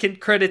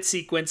second credit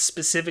sequence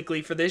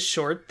specifically for this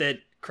short that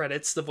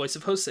credits the voice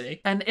of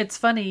Jose. And it's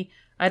funny,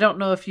 I don't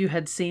know if you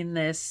had seen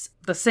this,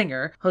 the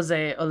singer,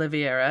 Jose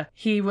Oliveira,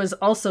 he was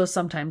also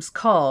sometimes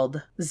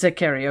called Zé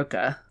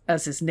Carioca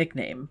as his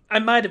nickname. I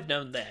might have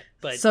known that,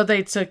 but... So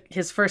they took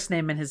his first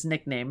name and his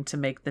nickname to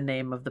make the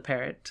name of the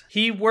parrot.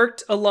 He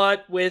worked a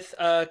lot with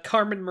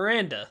Carmen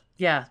Miranda.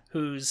 Yeah.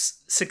 Whose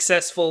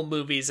successful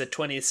movies at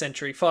 20th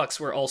Century Fox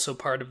were also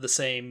part of the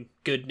same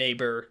Good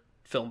Neighbor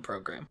film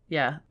program.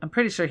 Yeah, I'm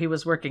pretty sure he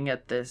was working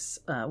at this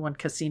one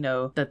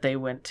casino that they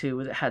went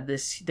to that had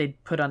this, they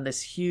put on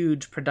this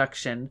huge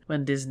production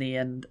when Disney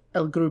and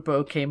El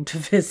Grupo came to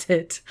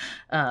visit.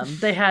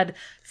 They had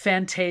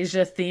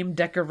Fantasia themed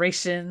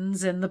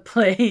decorations in the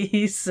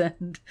place,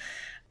 and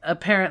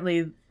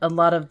apparently a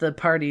lot of the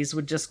parties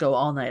would just go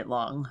all night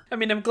long. I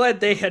mean, I'm glad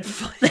they had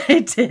fun.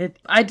 They did.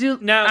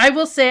 Now, I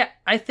will say,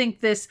 I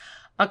think this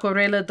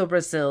Aquarela do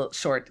Brasil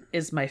short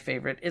is my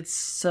favorite. It's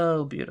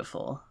so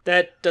beautiful.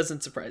 That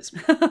doesn't surprise me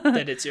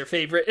that it's your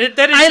favorite.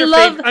 That is your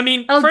favorite. I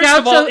mean, El first Gaucho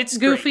of all, it's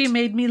Goofy great.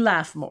 made me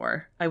laugh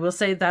more. I will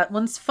say that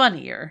one's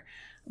funnier.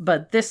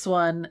 But this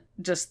one,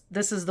 this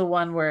is the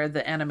one where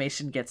the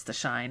animation gets to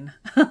shine.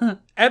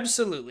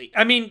 Absolutely.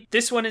 I mean,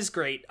 this one is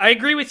great. I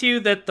agree with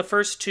you that the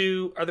first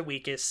two are the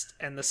weakest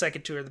and the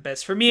second two are the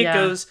best. For me, it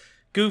goes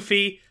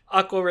Goofy,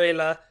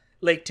 Aquarela,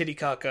 Lake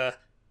Titicaca,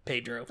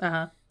 Pedro.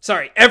 Uh-huh.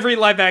 Sorry, every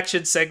live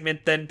action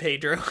segment, then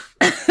Pedro.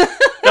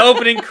 The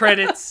opening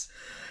credits.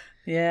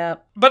 Yeah.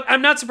 But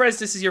I'm not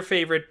surprised this is your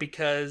favorite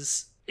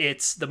because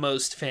it's the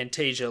most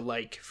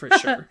Fantasia-like, for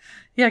sure.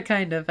 Yeah,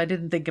 kind of. I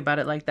didn't think about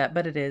it like that,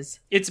 but it is.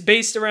 It's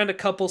based around a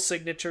couple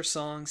signature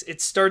songs. It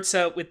starts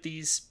out with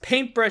these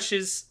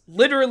paintbrushes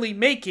literally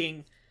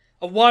making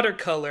a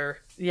watercolor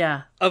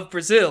of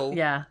Brazil.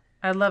 Yeah,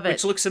 I love it.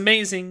 Which looks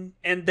amazing.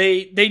 And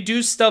they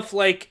do stuff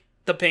like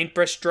the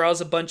paintbrush draws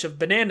a bunch of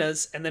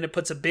bananas, and then it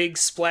puts a big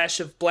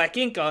splash of black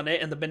ink on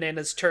it, and the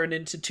bananas turn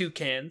into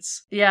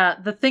toucans. Yeah,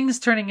 the things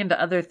turning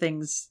into other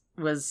things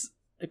was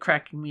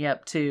cracking me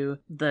up too.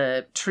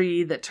 The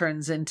tree that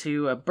turns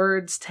into a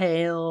bird's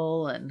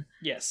tail, and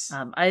yes,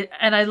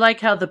 I like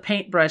how the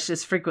paintbrush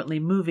is frequently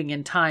moving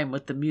in time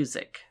with the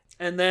music.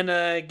 And then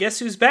guess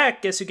who's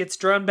back? Guess who gets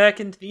drawn back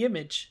into the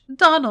image?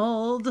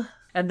 Donald,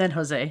 and then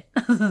Jose.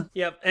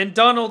 Yep, and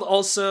Donald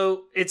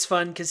also. It's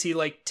fun because he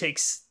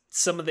takes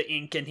some of the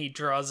ink and he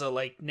draws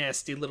a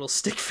nasty little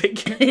stick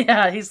figure.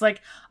 Yeah, he's like,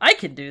 I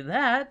can do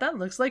that. That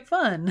looks like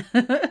fun.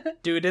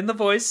 Do it in the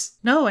voice.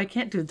 No, I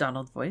can't do a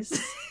Donald voice.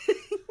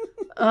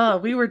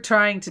 We were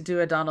trying to do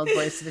a Donald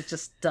voice and it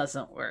just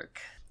doesn't work.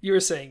 You were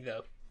saying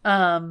though.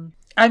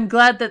 I'm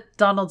glad that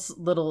Donald's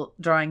little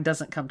drawing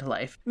doesn't come to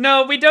life.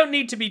 No, we don't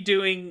need to be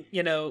doing,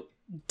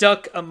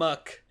 Duck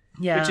Amuck.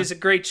 Yeah. Which is a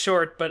great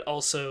short, but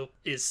also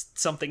is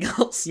something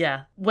else.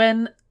 Yeah.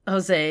 When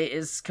Jose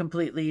is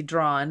completely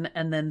drawn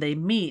and then they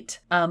meet,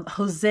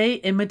 Jose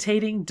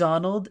imitating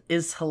Donald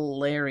is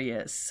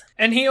hilarious.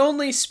 And he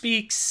only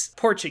speaks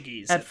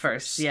Portuguese at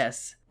first,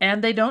 yes.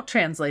 And they don't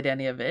translate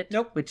any of it,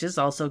 nope. Which is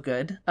also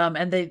good.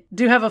 And they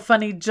do have a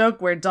funny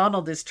joke where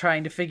Donald is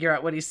trying to figure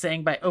out what he's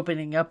saying by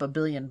opening up a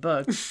billion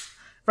books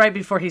right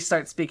before he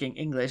starts speaking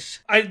English.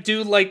 I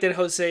do like that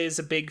Jose is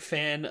a big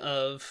fan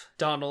of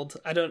Donald.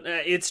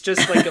 It's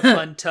just like a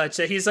fun touch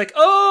that he's like,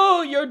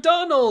 oh, you're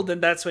Donald.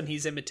 And that's when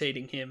he's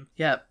imitating him.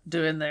 Yep,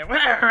 doing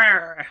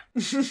the...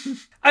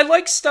 I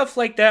like stuff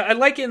like that. I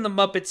like it in the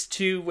Muppets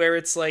too, where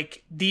it's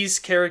like these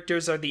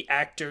characters are the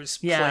actors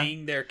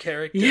playing their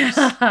characters.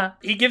 Yeah.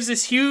 He gives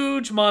this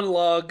huge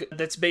monologue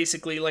that's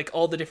basically like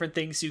all the different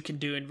things you can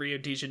do in Rio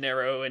de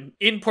Janeiro. And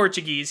in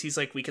Portuguese, he's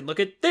like, we can look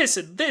at this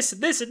and this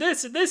and this and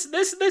this and this and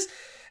this and this.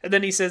 And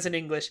then he says in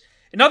English,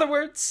 in other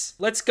words,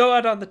 let's go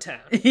out on the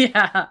town.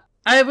 Yeah.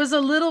 I was a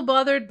little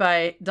bothered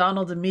by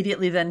Donald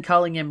immediately then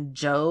calling him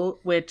Joe,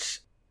 which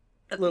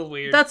A little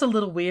weird. That's a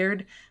little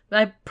weird.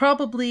 I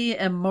probably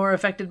am more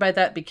affected by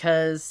that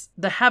because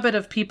the habit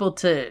of people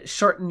to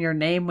shorten your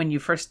name when they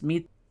first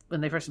meet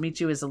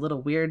you is a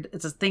little weird.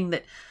 It's a thing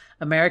that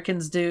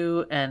Americans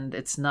do, and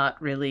it's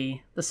not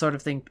really the sort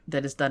of thing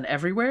that is done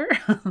everywhere.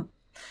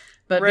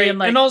 But right, being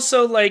like, and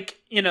also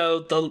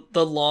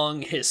the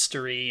long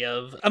history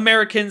of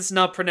Americans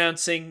not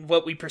pronouncing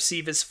what we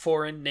perceive as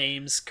foreign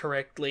names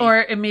correctly,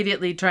 or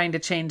immediately trying to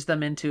change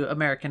them into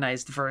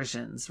Americanized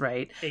versions,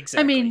 right? Exactly.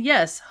 I mean,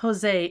 yes,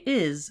 Jose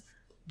is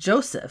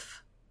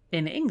Joseph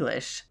in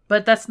English,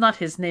 but that's not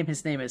his name.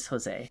 His name is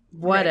Jose.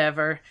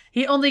 Whatever. Right.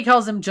 He only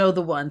calls him Joe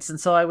the once, and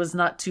so I was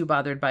not too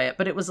bothered by it,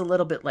 but it was a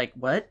little bit like,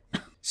 what?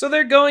 So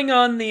they're going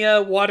on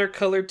the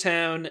watercolor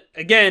town.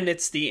 Again,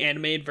 it's the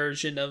animated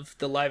version of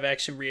the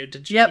live-action Rio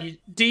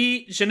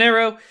de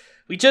Janeiro.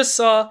 We just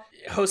saw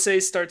Jose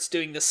starts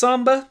doing the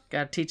samba.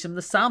 Gotta teach him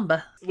the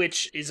samba.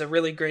 Which is a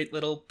really great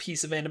little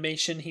piece of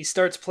animation. He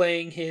starts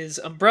playing his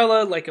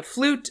umbrella like a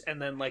flute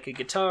and then like a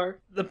guitar.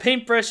 The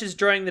paintbrush is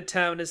drawing the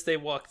town as they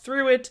walk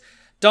through it.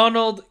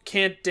 Donald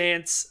can't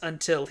dance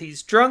until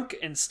he's drunk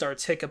and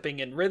starts hiccuping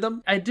in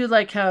rhythm. I do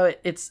like how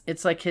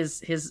it's like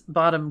his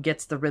bottom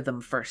gets the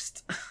rhythm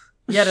first.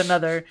 Yet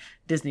another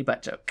Disney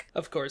butt joke.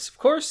 Of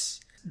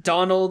course.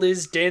 Donald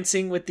is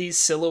dancing with these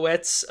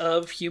silhouettes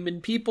of human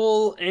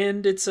people,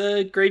 and it's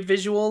a great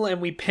visual, and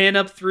we pan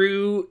up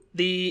through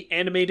the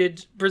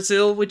animated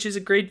Brazil, which is a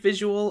great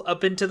visual,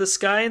 up into the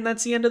sky, and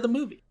that's the end of the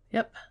movie.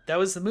 Yep. That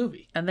was the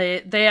movie. And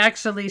they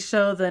actually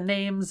show the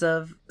names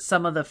of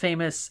some of the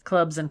famous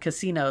clubs and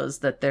casinos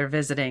that they're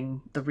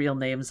visiting. The real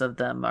names of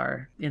them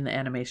are in the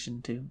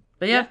animation too.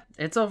 But yeah,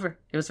 it's over.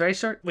 It was very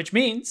short. Which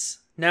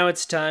means now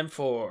it's time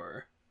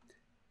for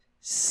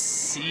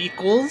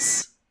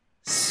sequels,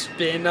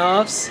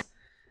 spin-offs,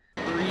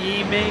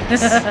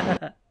 remakes,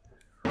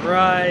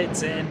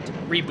 rides, and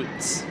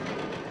reboots.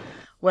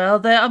 Well,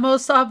 the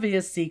most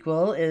obvious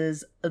sequel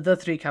is The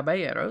Three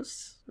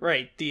Caballeros.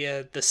 Right,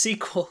 the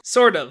sequel,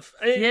 sort of.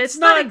 It's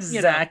not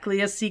exactly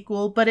a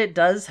sequel, but it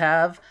does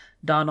have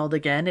Donald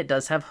again. It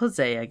does have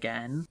Jose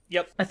again.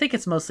 Yep. I think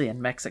it's mostly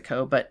in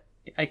Mexico, but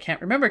I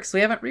can't remember because we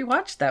haven't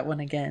rewatched that one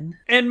again.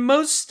 And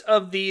most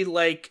of the,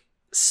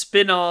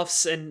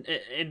 spin-offs and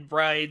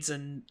rides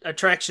and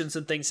attractions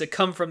and things that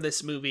come from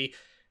this movie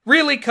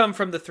really come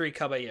from the Three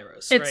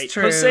Caballeros, right? It's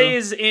true. Jose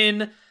is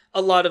in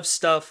a lot of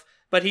stuff,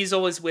 but he's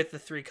always with the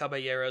Three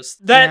Caballeros.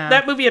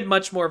 That movie had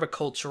much more of a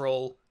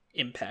cultural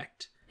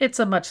impact. It's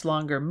a much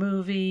longer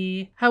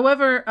movie.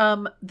 However,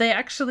 they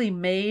actually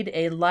made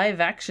a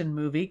live-action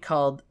movie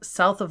called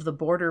South of the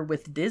Border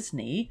with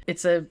Disney.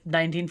 It's a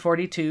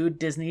 1942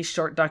 Disney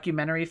short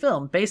documentary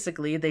film.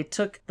 Basically, they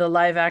took the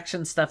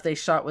live-action stuff they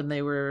shot when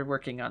they were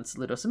working on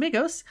Saludos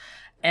Amigos,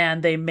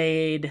 and they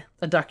made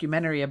a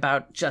documentary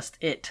about just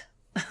it.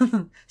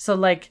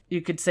 So,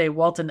 you could say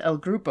Walton El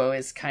Grupo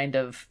is kind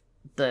of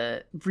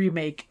the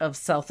remake of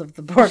South of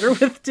the Border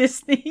with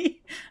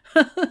Disney.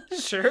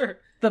 Sure.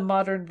 The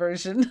modern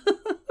version.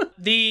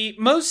 The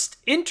most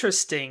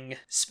interesting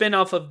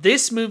spin-off of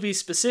this movie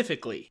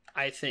specifically,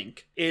 I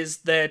think, is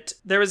that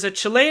there is a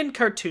Chilean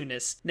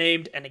cartoonist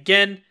named, and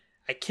again,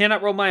 I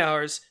cannot roll my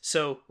R's,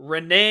 so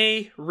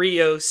Rene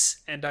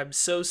Rios, and I'm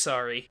so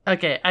sorry.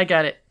 Okay, I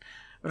got it.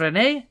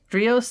 Rene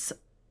Rios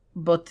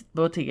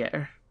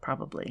Botiguer,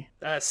 probably.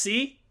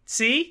 See?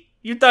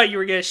 You thought you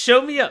were going to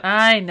show me up.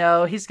 I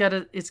know, it's got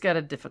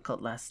a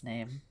difficult last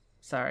name.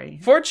 Sorry.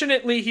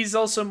 Fortunately, he's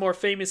also more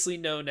famously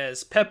known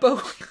as Peppo.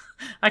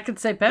 I could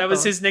say Peppo. That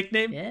was his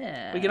nickname?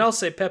 Yeah. We can all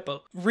say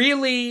Peppo.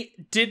 Really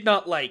did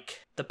not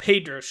like the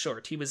Pedro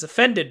short. He was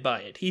offended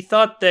by it. He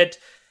thought that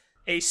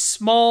a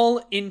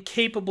small,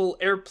 incapable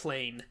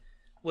airplane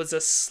was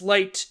a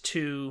slight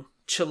to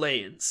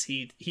Chileans.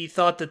 He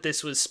thought that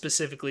this was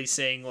specifically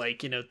saying,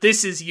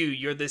 this is you.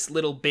 You're this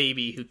little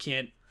baby who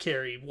can't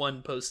carry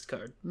one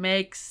postcard.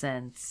 Makes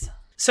sense.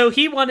 So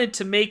he wanted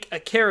to make a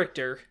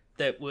character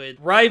that would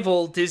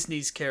rival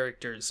Disney's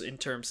characters in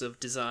terms of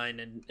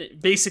design, and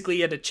basically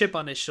had a chip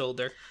on his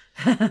shoulder.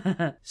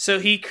 So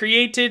he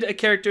created a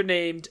character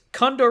named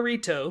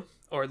Condorito,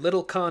 or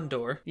Little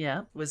Condor.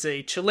 Yeah. It was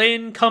a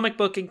Chilean comic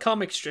book and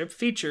comic strip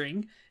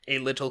featuring a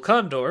little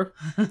condor.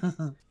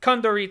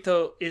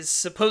 Condorito is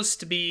supposed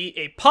to be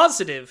a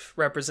positive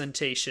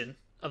representation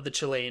of the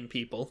Chilean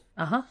people.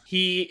 Uh-huh.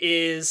 He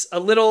is a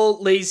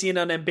little lazy and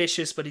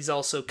unambitious, but he's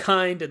also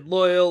kind and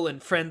loyal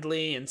and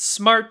friendly and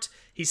smart.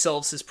 He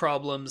solves his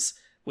problems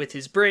with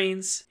his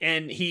brains,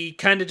 and he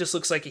kind of just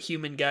looks like a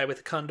human guy with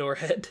a condor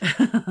head.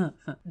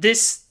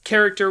 This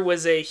character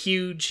was a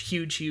huge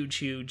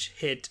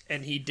hit,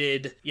 and he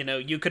did,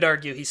 you could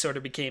argue he sort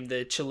of became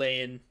the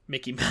Chilean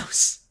Mickey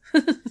Mouse.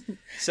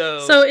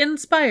 So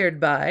inspired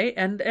by,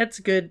 and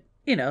it's good,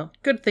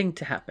 good thing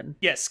to happen.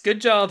 Yes,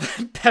 good job,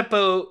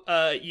 Peppo.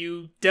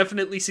 You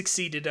definitely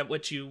succeeded at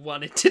what you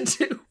wanted to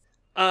do.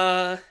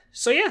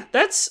 So yeah,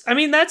 that's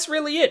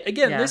really it.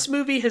 Again, This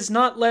movie has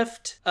not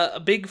left a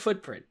big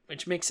footprint,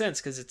 which makes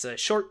sense because it's a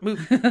short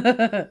movie.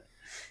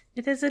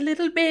 It has a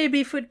little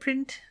baby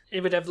footprint.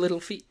 It would have little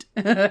feet.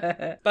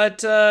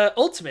 But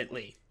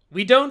ultimately,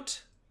 we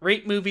don't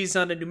rate movies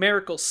on a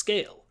numerical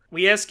scale.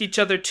 We ask each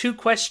other 2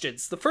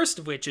 questions, the first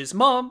of which is,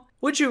 Mom,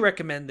 would you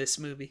recommend this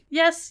movie?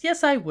 Yes,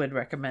 I would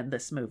recommend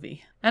this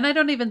movie. And I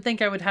don't even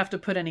think I would have to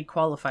put any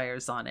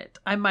qualifiers on it.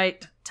 I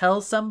might tell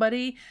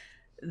somebody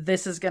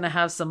this is going to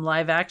have some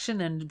live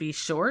action and be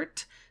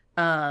short.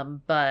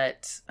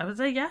 But I would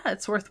say, yeah,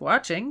 it's worth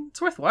watching.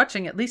 It's worth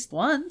watching at least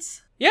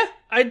once. Yeah,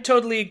 I'd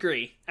totally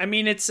agree. I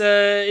mean, it's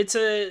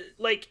a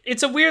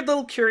weird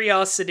little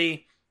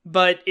curiosity,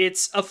 but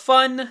it's a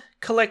fun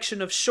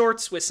collection of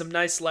shorts with some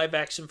nice live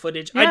action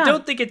footage. Yeah. I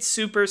don't think it's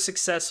super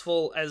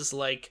successful as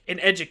like an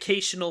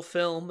educational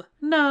film.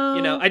 No.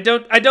 You know, I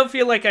don't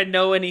feel like I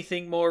know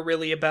anything more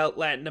really about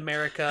Latin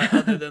America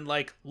other than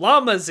like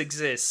llamas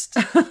exist.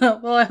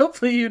 Well,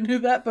 hopefully you knew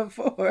that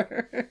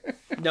before.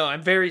 No,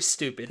 I'm very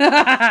stupid.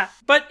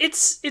 But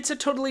it's a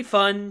totally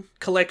fun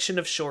collection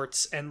of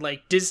shorts, and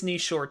like Disney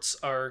shorts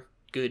are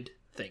good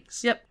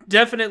things. Yep.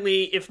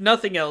 Definitely, if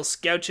nothing else,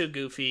 Gaucho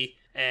Goofy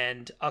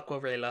and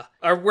Aquarela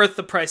are worth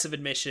the price of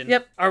admission.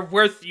 Yep. Are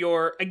worth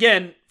your,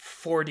 again,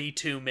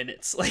 42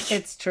 minutes. Like,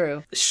 It's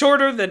true.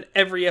 Shorter than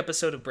every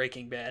episode of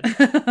Breaking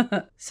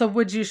Bad. So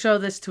would you show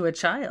this to a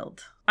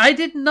child? I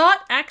did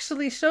not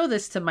actually show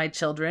this to my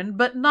children,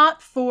 but not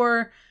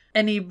for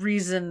any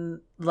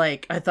reason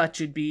like I thought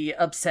you'd be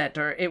upset,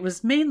 or it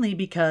was mainly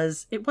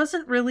because it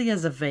wasn't really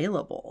as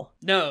available.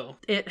 No.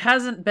 It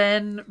hasn't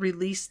been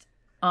released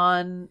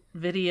on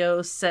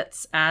video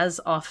sets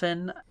as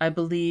often. I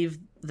believe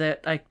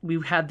that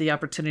we had the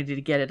opportunity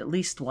to get it at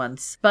least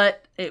once,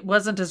 but it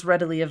wasn't as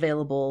readily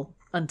available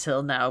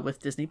until now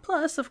with Disney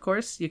Plus. Of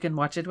course, you can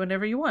watch it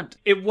whenever you want.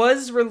 It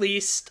was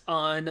released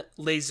on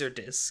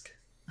Laserdisc.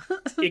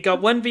 It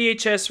got 1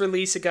 VHS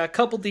release, it got a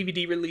couple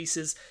DVD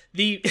releases.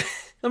 The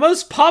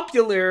most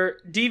popular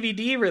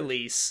DVD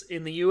release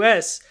in the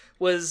US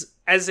was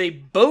as a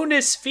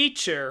bonus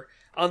feature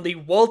on the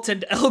Walt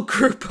and El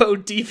Grupo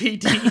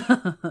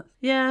DVD.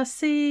 Yeah,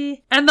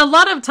 see? And a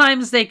lot of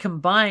times they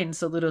combine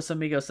Saludos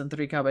Amigos and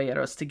Three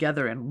Caballeros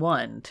together in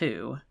one,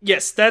 too.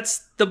 Yes,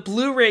 that's the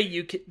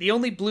Blu-ray the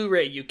only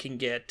Blu-ray you can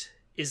get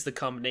is the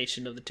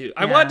combination of the two.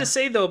 I Yeah. wanted to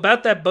say, though,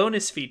 about that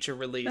bonus feature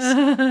release,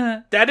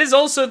 that is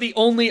also the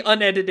only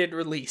unedited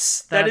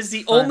release. That is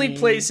the only funny.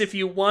 place if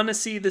you want to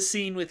see the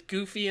scene with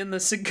Goofy and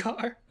the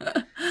cigar.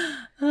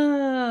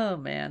 Oh,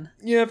 man.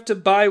 You have to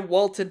buy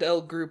Walt and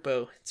El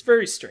Grupo. It's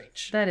very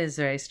strange. That is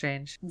very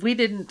strange. We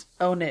didn't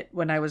own it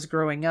when I was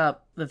growing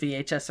up, the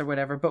VHS or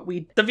whatever, but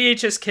The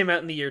VHS came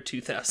out in the year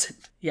 2000.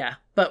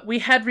 but we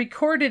had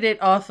recorded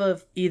it off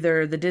of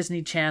either the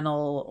Disney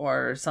Channel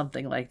or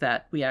something like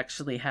that. We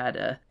actually had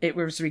it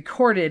was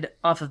recorded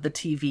off of the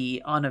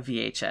TV on a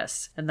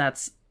VHS, and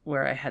that's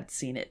where I had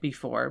seen it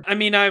before. I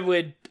mean, I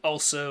would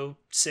also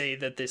say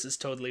that this is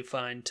totally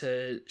fine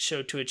to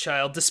show to a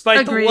child,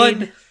 despite Agreed. the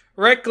one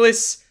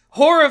reckless,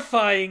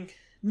 horrifying,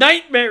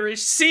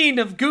 nightmarish scene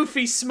of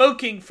Goofy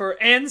smoking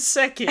for Anne's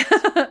second.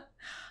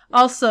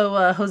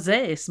 Also,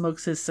 Jose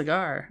smokes his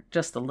cigar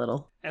just a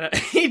little. And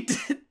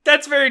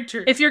that's very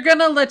true. If you're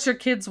gonna let your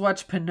kids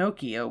watch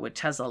Pinocchio,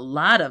 which has a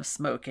lot of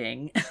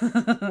smoking.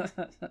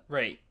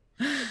 Right.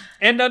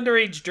 And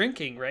underage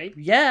drinking, right?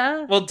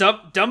 Yeah. Well,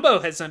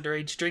 Dumbo has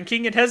underage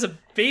drinking. It has a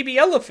baby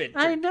elephant.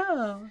 I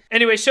know.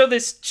 Anyway, show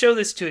this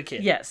to a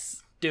kid.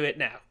 Yes. Do it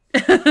now.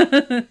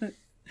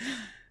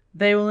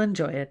 They will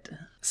enjoy it.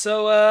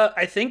 So,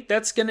 I think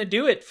that's gonna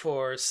do it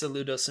for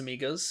Saludos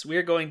Amigos.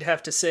 We're going to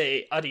have to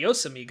say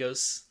adios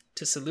amigos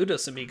to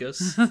Saludos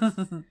Amigos.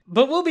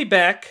 But we'll be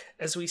back,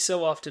 as we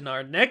so often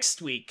are,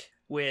 next week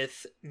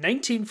with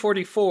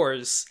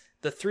 1944's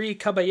The Three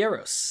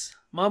Caballeros.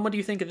 Mom, what do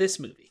you think of this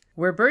movie?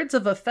 We're birds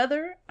of a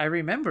feather. I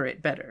remember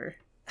it better.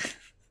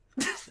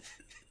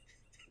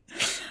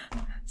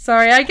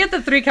 Sorry, I get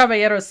the Three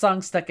Caballeros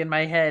song stuck in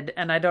my head,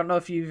 and I don't know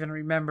if you even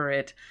remember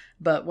it,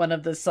 but one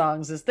of the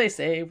songs is, they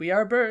say, we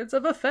are birds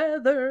of a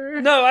feather.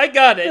 No, I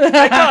got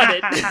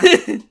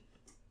it.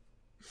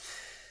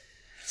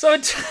 So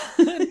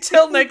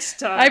until next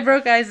time. I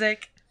broke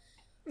Isaac.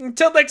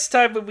 Until next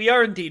time, when we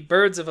are indeed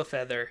birds of a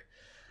feather,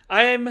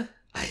 I'm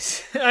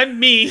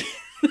me.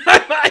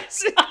 I'm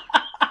Isaac.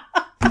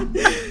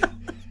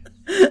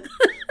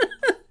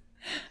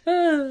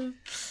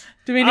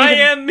 Do we need I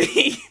am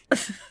me.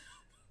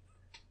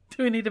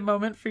 Do we need a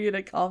moment for you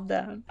to calm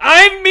down?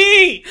 I'm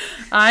me.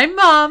 I'm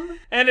Mom.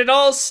 And it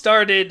all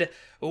started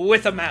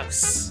with a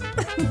mouse.